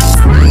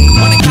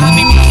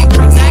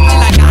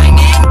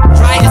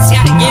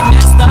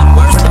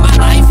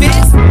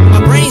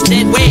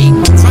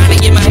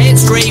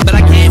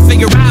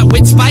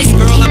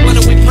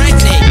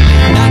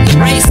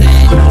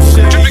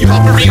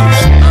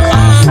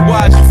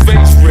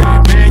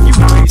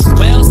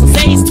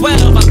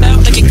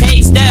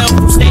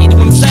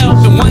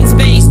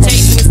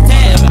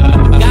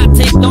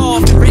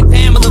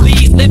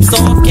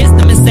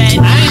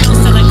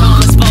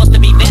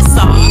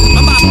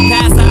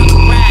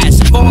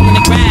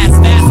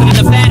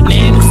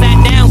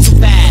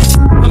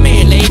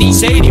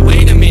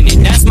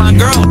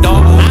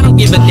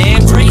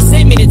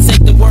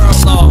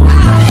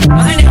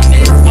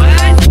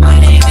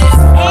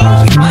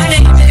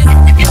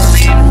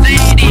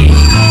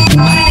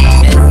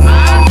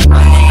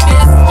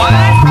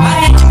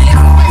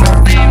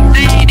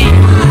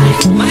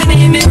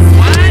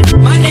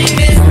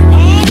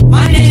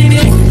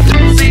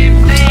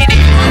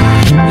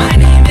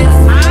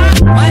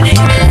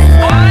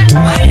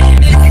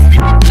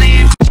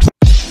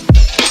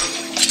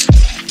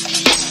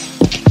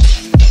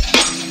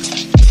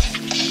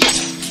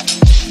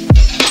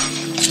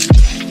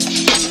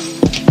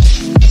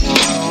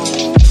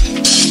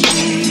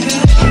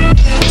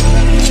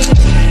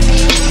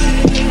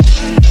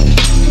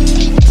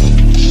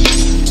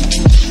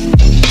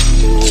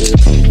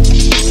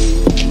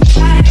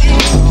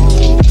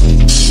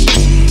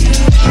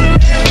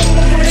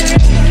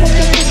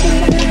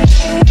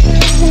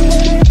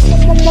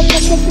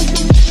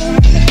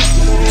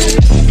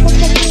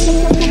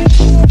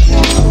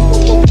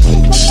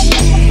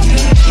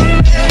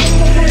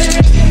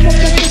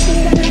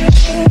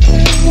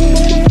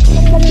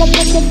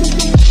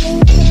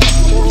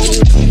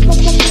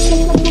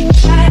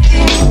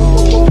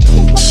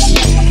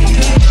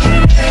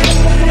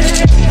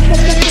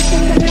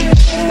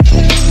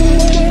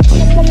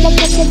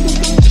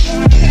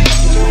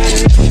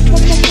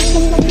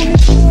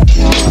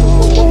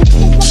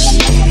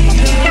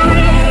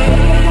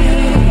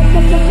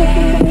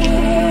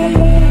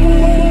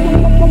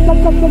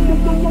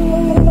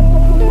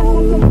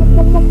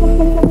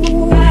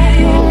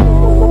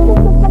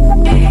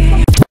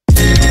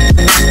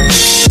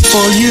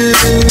 For you,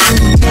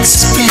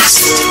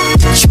 space,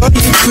 joy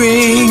you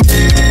bring.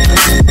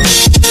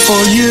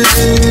 For you,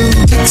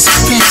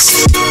 space,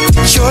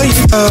 joy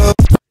you love.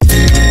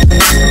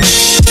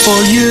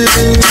 For you,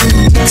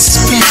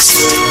 space,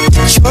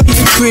 joy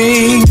you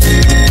bring.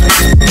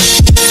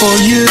 For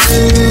you,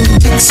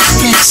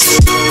 space,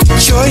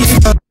 joy you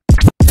love.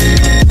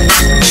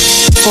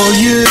 For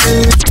you,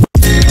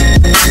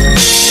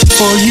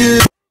 for you,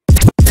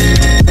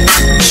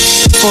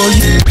 for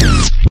you,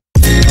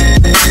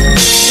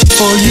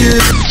 for you,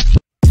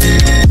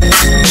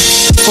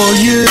 for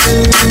you,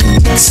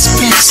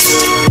 space,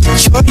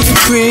 joy you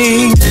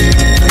bring.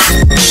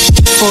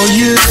 For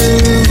you,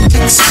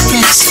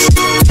 space,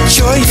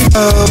 joy you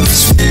love.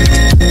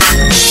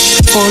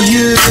 For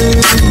you,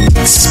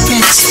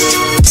 space,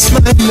 my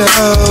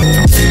love.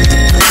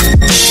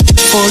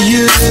 For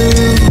you,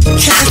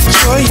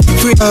 joy you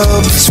bring.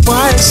 That's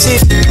why I say.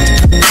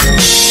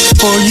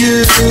 For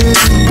you,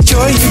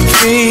 joy you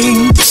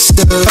bring.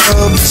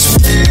 Love.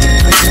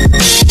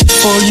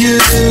 For you,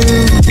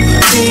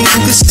 sing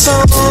this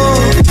song.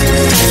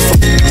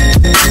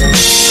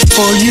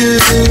 For you,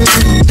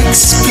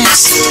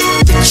 space,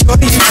 joy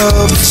you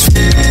love.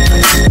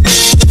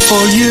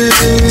 For you,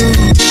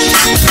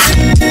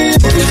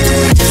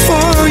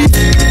 for you,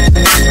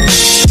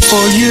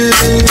 for you,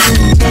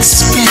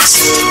 space,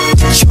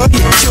 joy,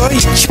 joy,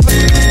 joy.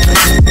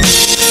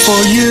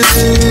 For you,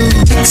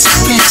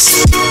 space,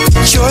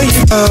 joy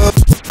you love.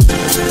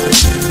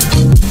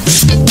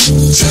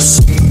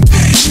 Just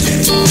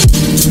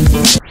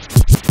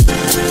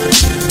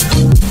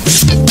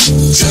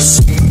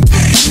just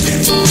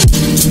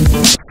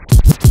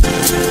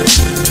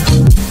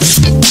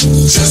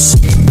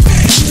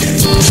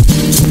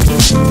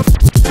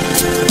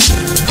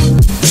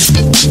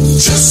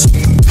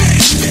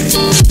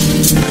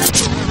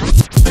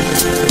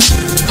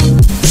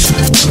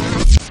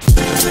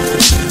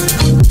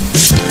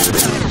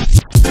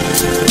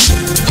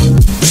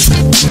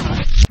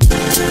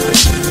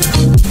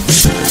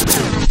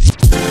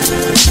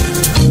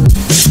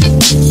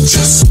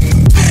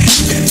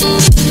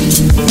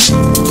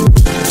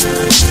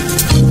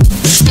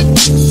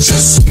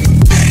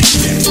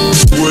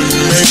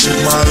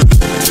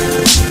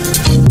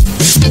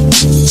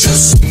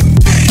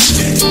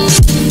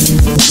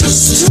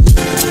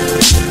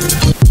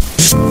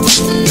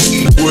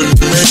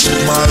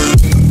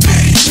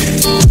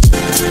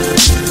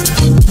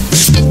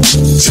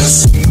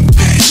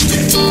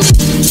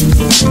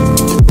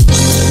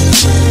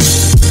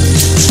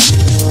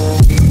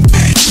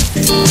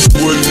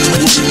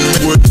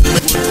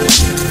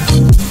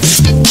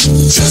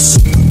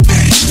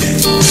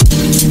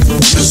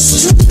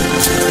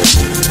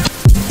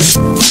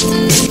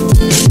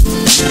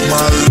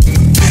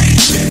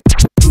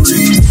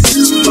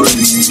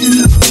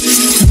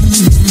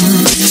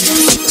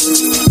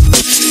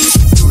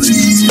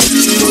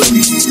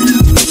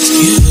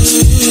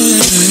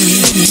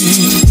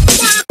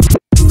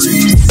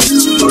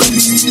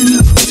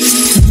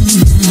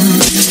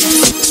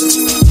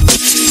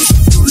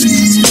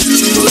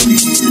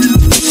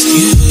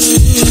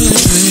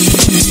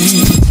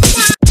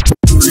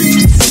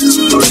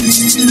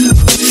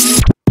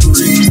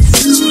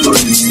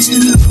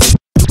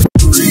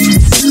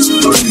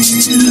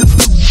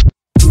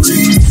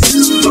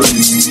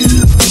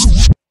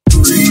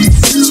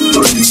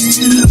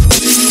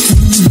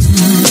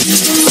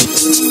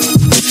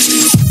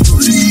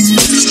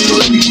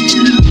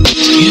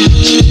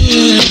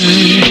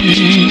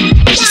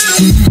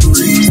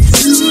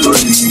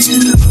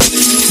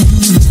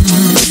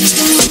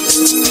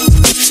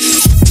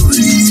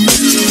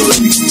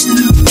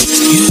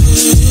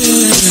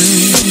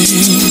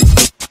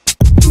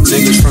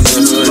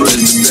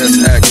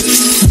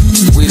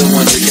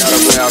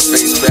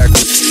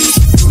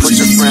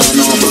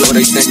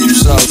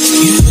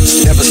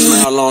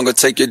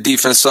take your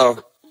defense off.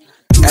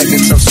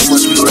 Acting tough so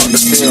much we start to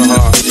feel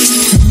hard.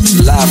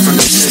 Live from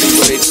the city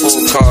where they pull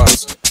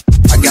cars.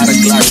 I got a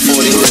Glock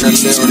 40 and a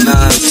Lil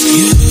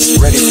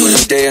 9. Ready for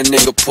the day a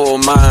nigga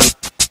pull mine.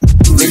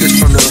 Niggas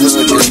from the hood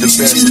is the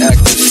best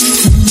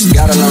actors.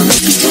 Gotta learn to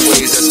speak the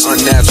ways that's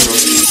unnatural.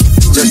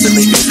 Just to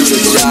make it through the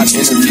job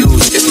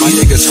interviews. If my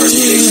niggas hurt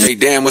me, they say,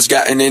 damn, what's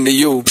gotten into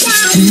you?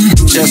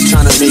 Just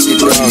trying to make it,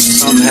 dog,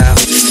 somehow.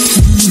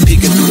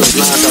 Peeking through the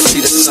blinds, I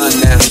see the sun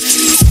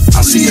now.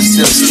 I see her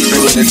still sleeping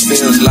and it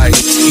feels like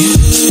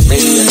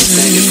maybe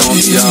everything is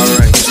gonna be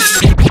alright.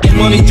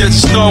 Money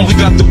that's stone, we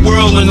got the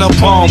world in our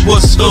palm.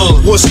 What's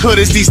hood? What's hood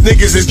is these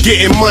niggas is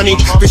getting money.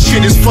 The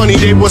shit is funny,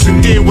 they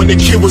wasn't there when the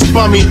kid was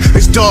bummy.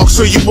 It's dark,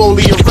 so you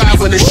only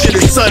arrive when the shit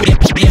is sunny.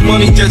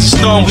 Money that's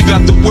stone, we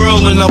got the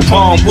world in our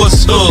palm.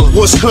 What's hood?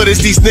 What's hood is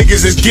these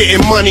niggas is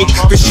getting money.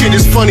 The shit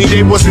is funny,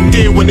 they wasn't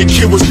there when the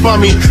kid was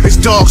bummy. It's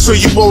dark, so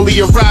you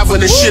only arrive when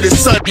the shit is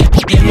sunny.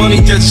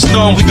 Money that's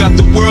stone, we got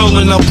the world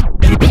in our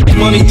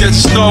money that's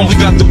stone, we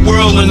got the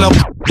world in our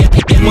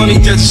money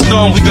that's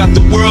stone, we got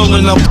the world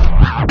in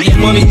our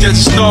Money that's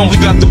stone, we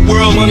got the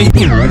world. Money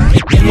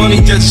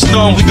that's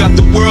stone, we got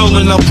the world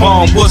in our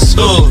palm. What's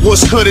hood?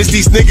 What's hood is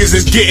these niggas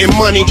is getting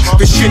money.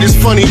 The shit is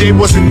funny, they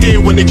wasn't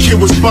there when the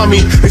kid was bummy.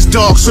 It's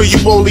dark, so you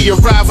only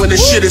arrive when the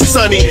shit is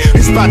sunny.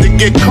 It's about to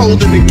get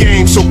cold in the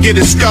game, so get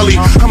it scully.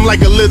 I'm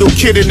like a little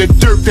kid in the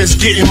dirt that's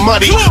getting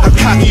muddy. A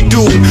cocky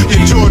dude,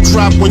 your jaw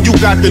drop when you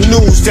got the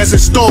news. There's a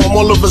storm,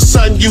 all of a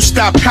sudden you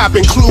stop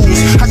copping clues.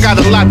 I got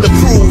a lot to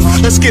prove,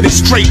 let's get it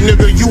straight,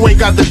 nigga. You ain't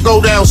got to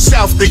go down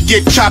south to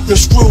get chopped and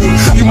screwed.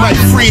 You might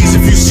freeze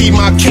if you see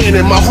my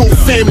cannon. My whole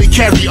family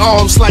carry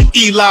arms like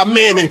Eli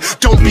Manning.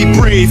 Don't be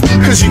brave,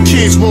 cause your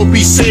kids won't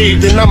be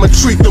saved. And I'ma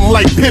treat them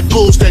like pit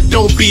bulls that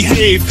don't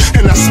behave.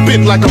 And I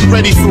spit like I'm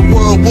ready for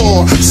World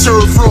War.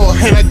 Serve raw,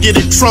 and I get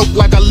it drunk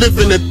like I live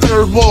in the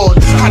 3rd ward.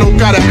 I don't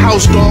got a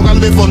house, dog, I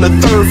live on the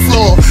 3rd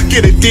floor.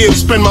 Get a deal,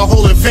 spend my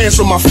whole advance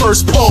on my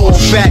first pole.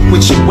 Back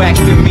with your whack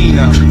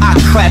demeanor, I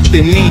clap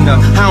the Nina.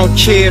 I don't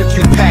care if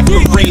you pack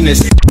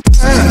arenas.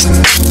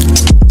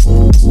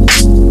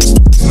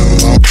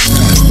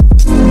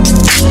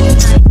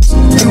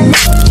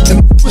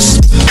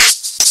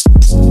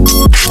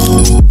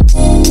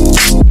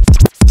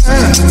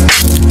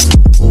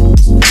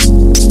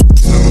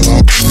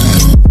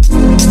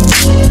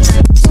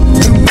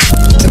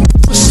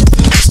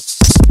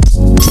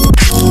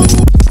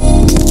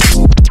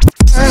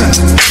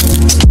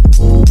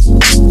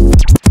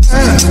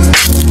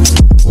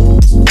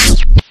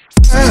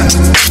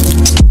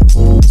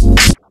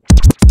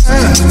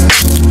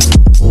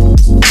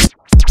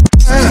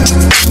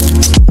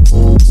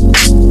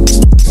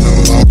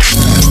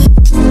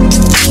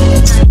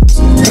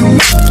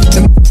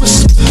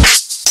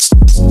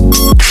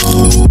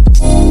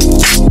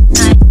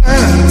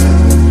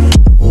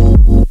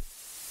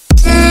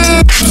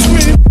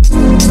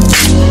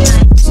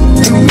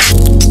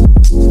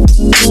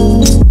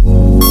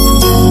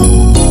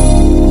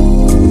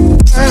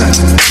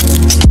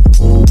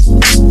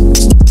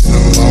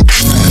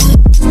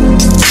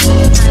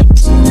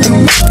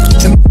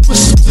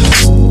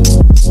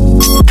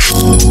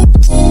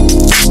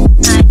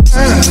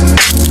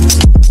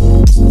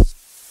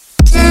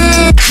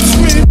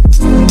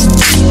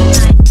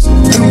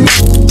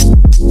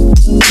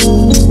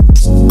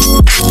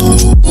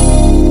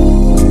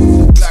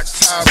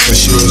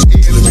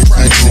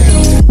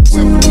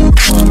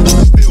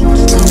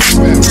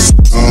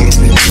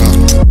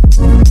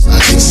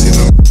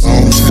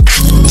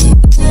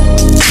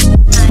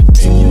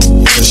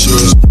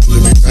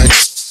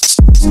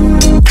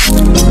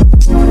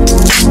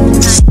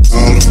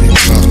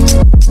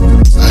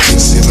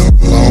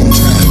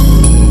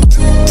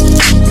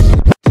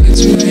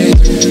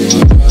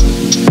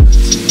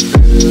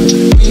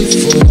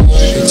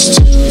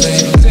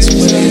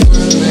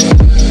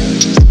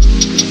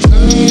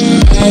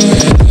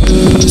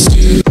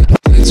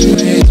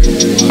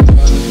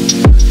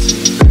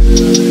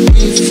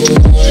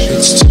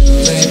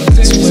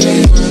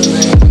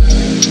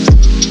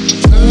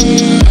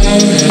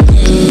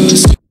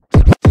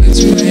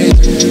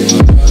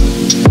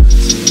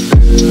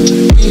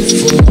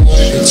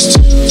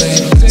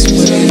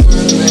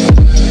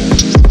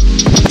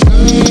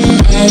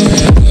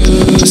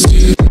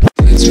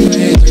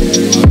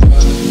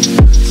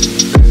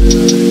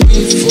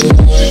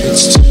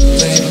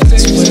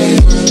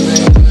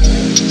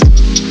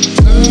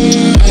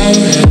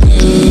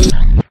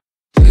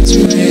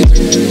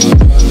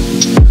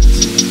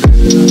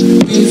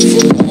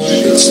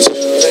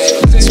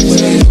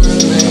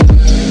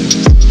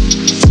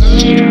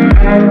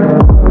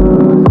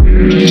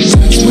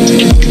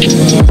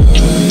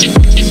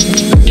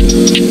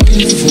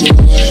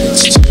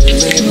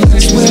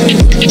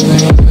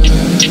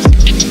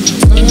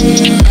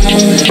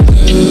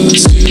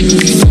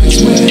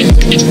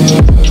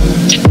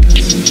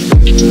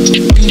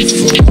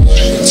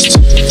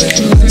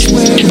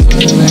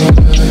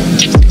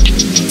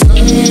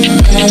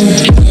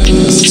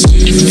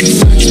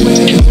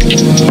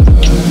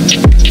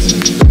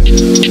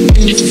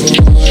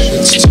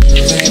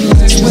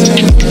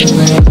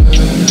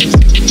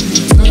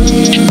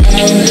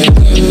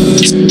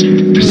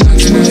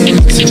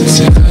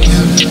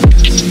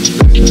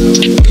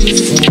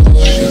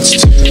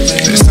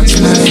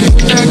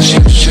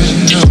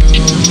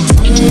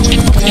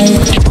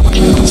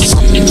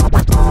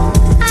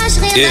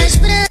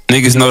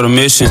 Niggas know the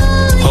mission,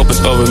 hope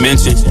it's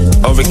over-mentioned.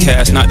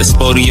 Overcast, not the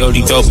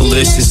spodiody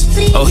dope-alicious.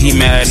 Oh, he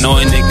mad,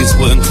 knowing niggas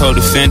wouldn't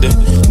co-defend him.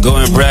 Go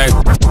and brag.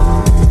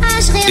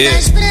 Yeah,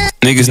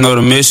 niggas know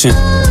the mission,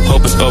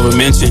 hope it's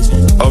over-mentioned.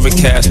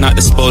 Overcast, not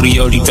the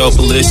spodiody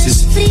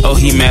dope-alicious. Oh,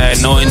 he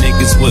mad, knowing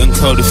niggas wouldn't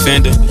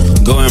co-defend him.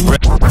 Go and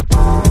brag.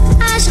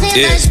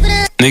 Yeah,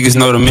 niggas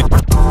know the mission.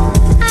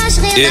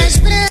 Yeah,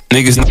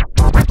 niggas know.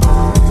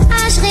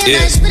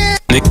 Yeah,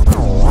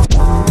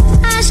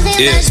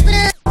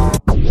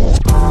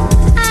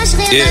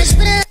 yeah,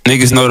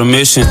 niggas know the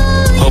mission,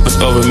 hope it's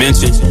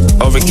over-mentioned.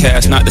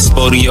 Overcast, not the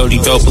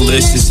spodiody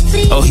dope-alicious.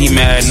 Oh, he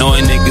mad,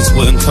 knowing niggas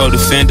wouldn't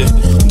co-defend him.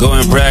 Go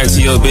and brag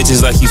to your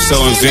bitches like you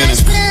so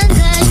inventive.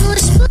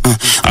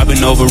 I've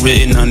been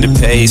overwritten,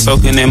 underpaid,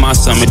 soaking in my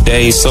summer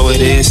days. So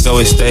it is, so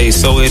it stays.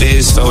 So it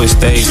is, so it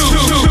stays.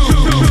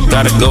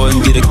 Gotta go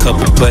and get a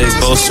couple plays.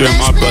 Bolstering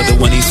my brother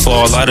when he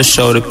fall out of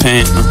shoulder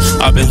pain.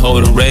 I've been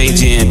holding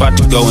rage in, about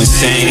to go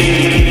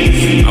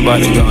insane. I'm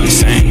about to go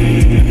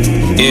insane.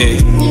 Yeah,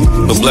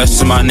 but bless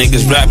to my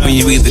niggas rapping.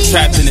 You either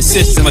trapped in the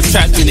system or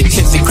trapped in the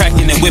kitchen,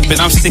 cracking and whipping.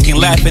 I'm sticking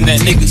laughing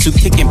at niggas who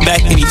kicking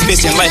back and he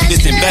fishing. Life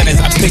isn't bad as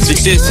I picture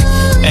this.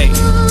 Hey,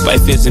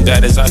 life isn't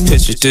bad as I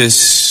picture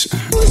this.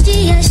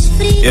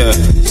 Yeah.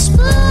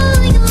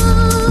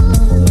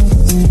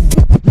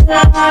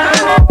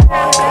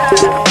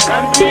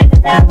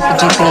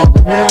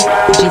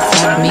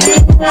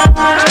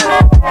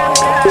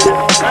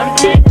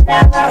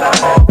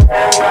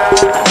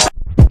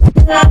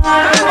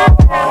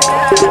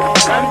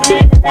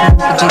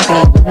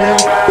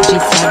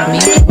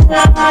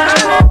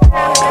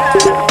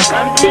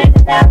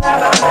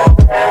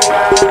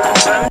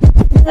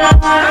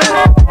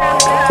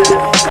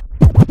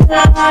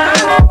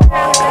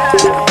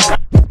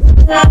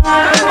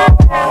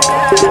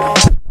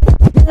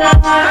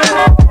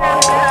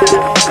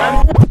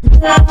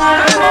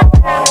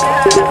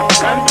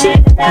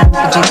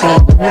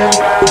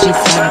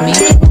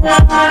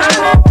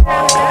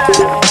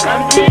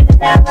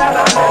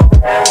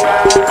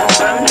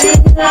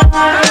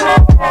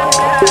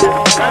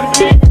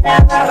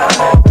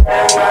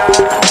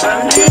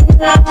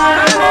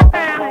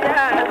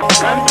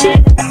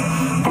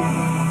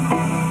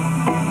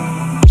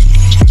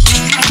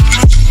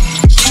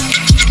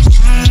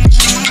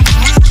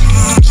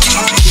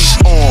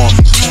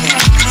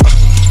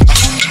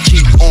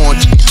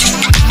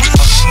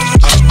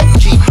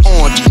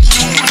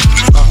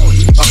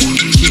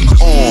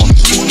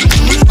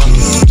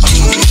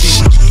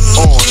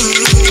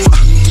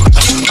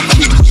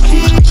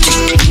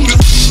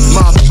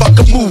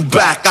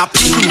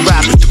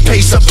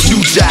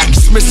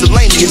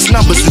 Miscellaneous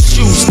numbers and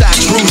shoes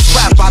stacked, bruised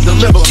rap I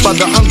deliver for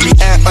the hungry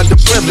and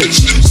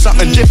underprivileged.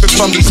 Something different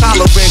from these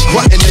hollering,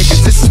 grunting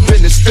niggas. This is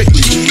business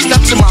strictly.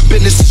 Steps in my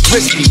business is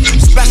risky,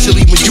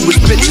 especially when you was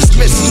bitches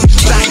missing.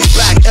 Back to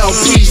back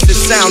LPs that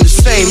sound the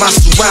same. I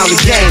surround the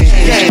game.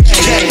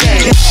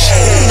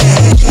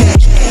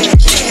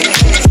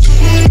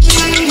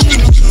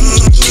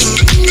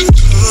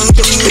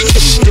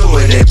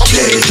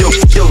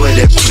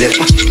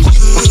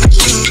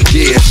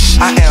 Yeah,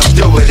 I am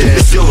doing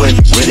it, doing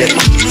with it.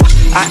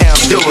 I am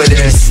doing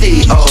it,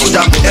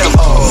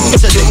 C-O-double-M-O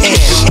to the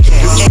end.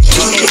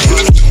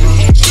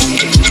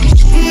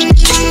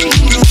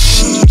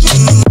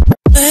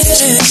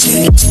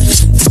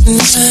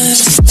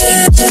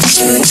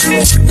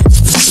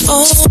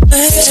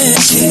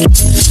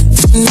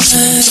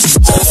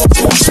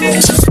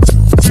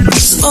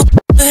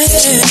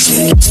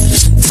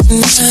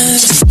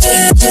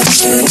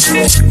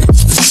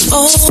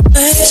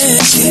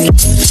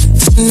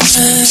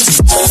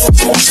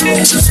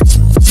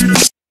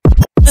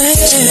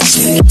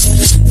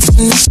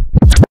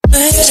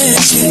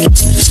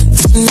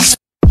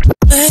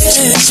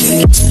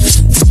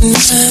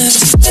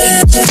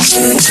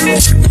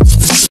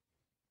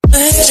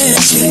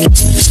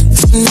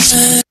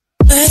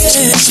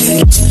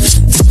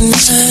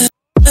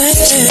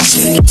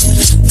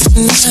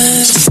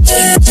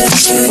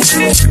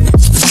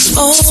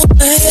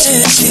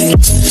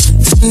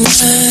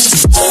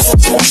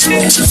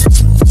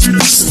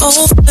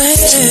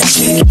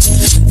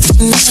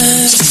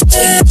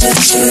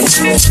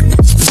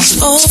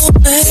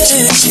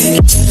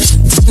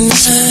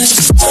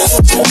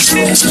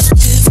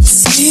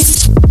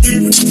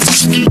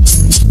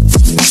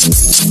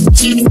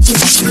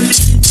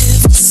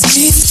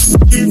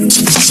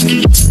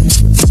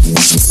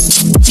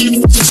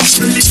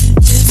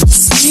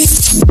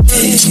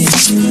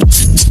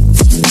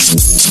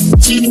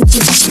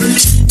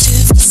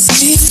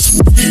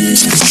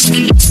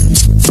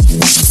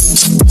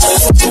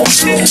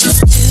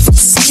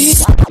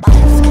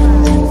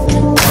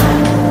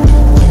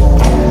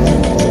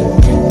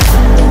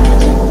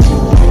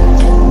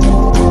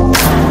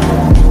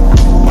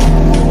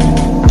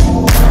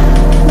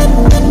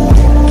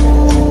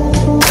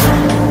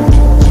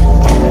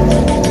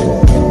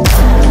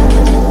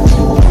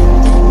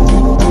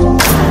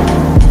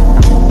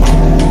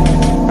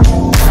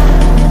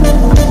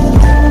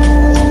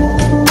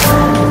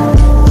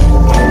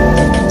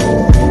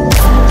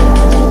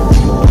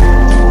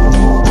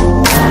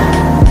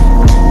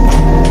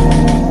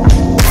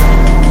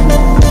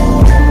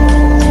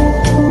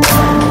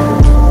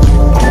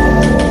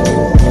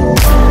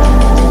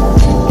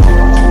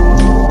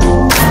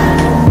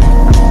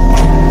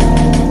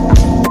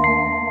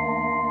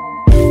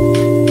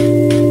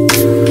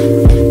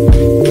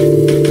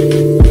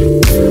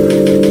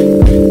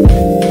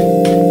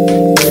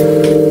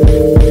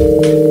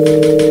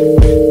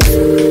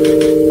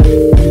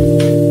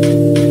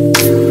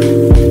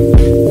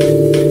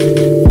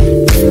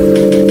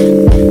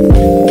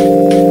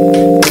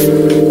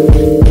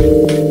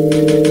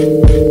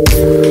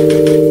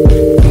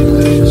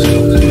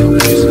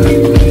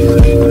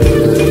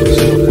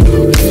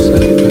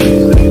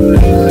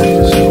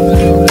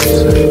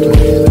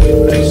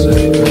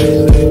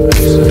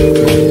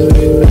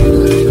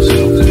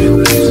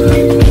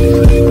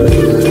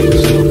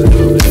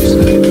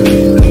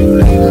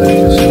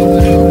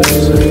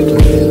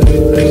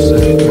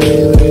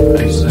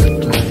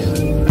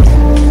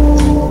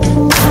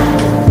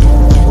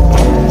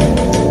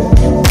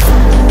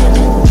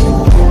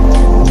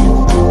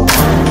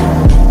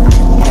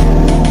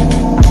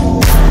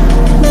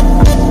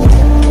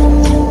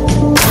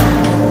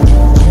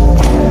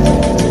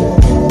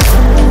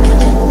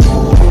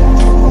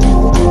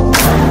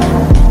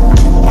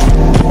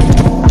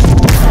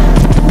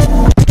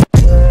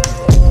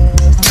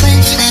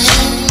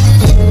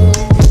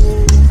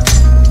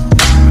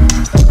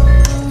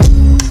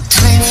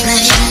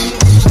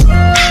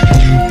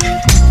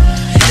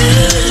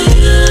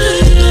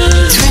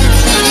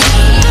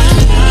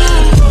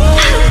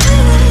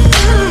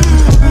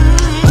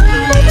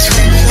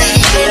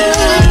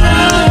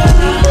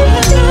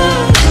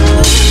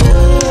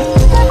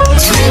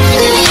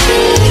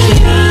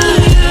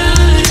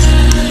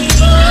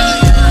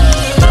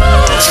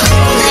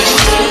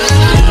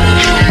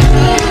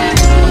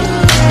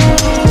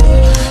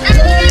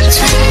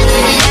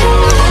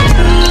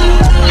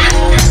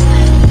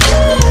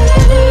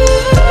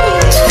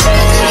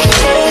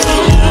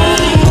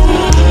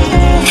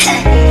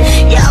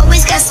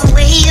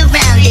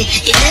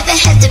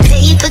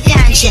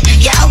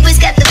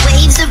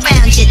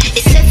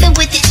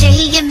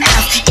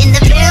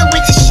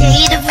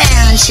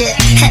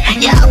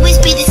 You always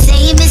be the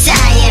same as I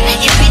am.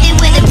 You're pretty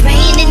with a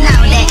brain and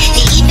all that.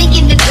 You even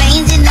give me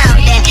brains and all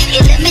that.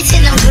 You love me till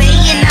I'm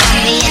graying on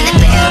me, and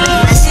the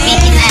barrel must be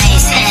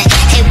nice.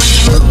 Hey, when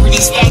you move,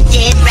 is that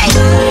dead right?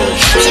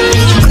 Hey,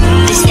 when you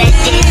move, is that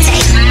dead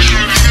tight?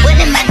 What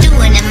am I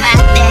doing? Am I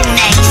that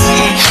nice?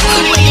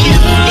 Who wouldn't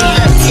know to live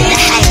up to the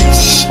hype?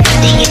 What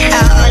do you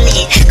call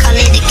it? Call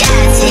it a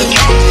godsend.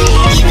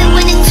 Even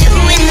when it's 2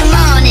 in the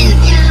morning,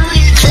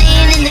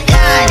 playing in the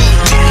garden,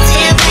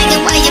 tail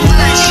wagging while you're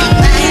marching.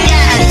 My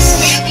goddess.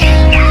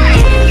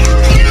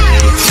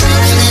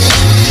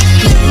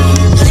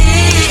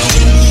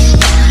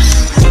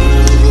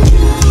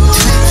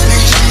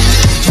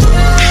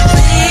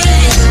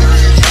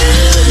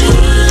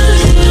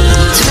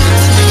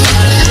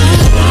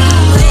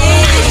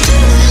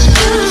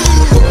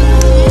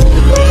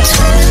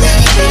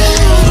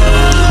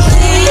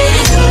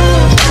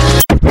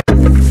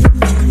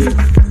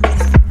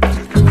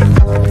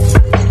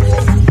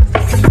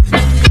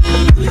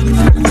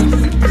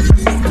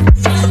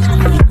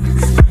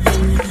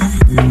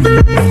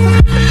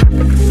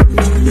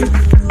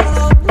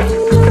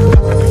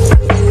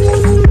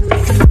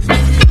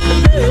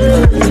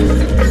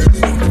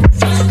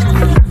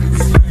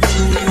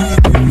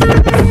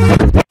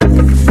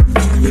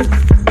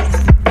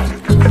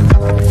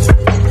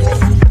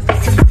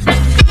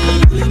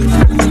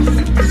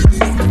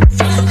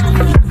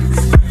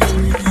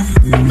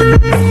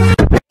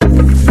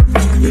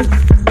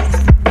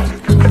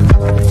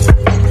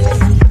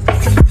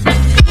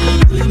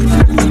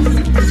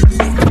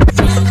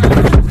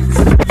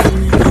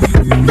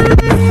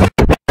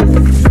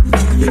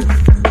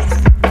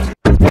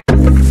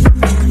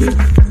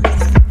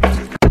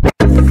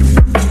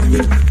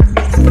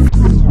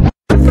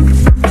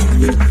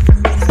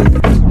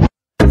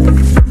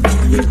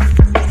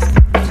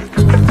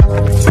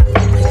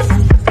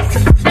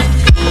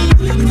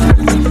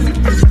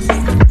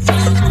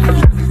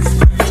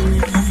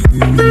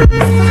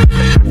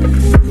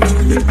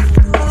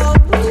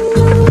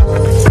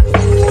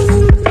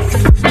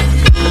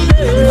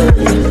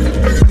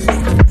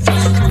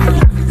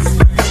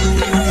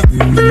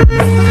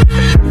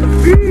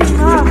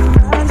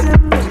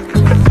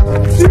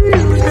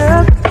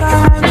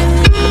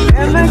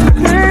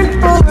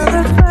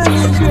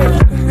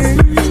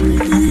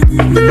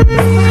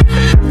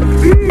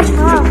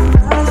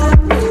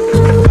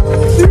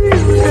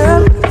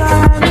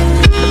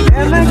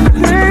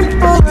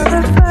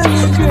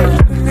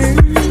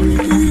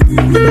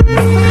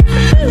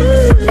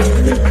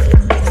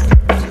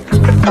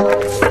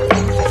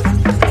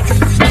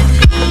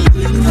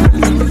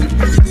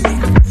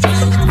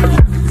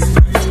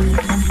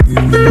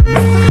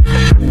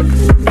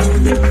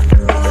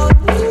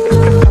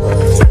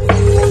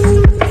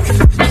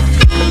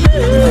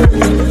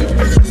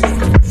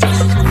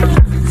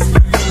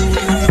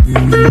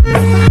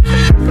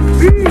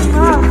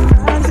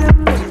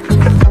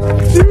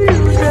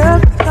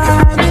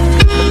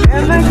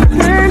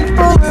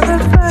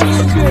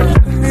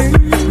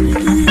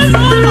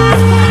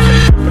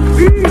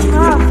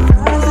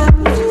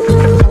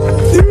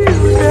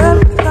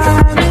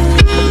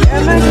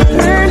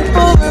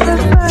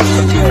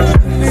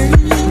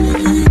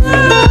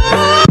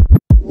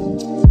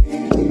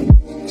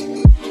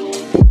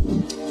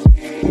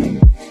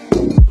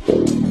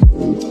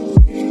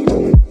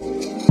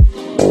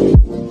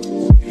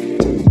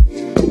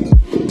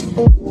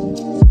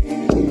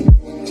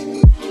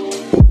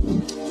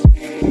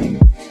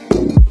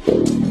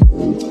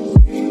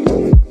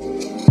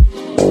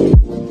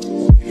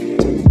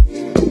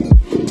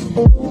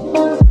 Thank you.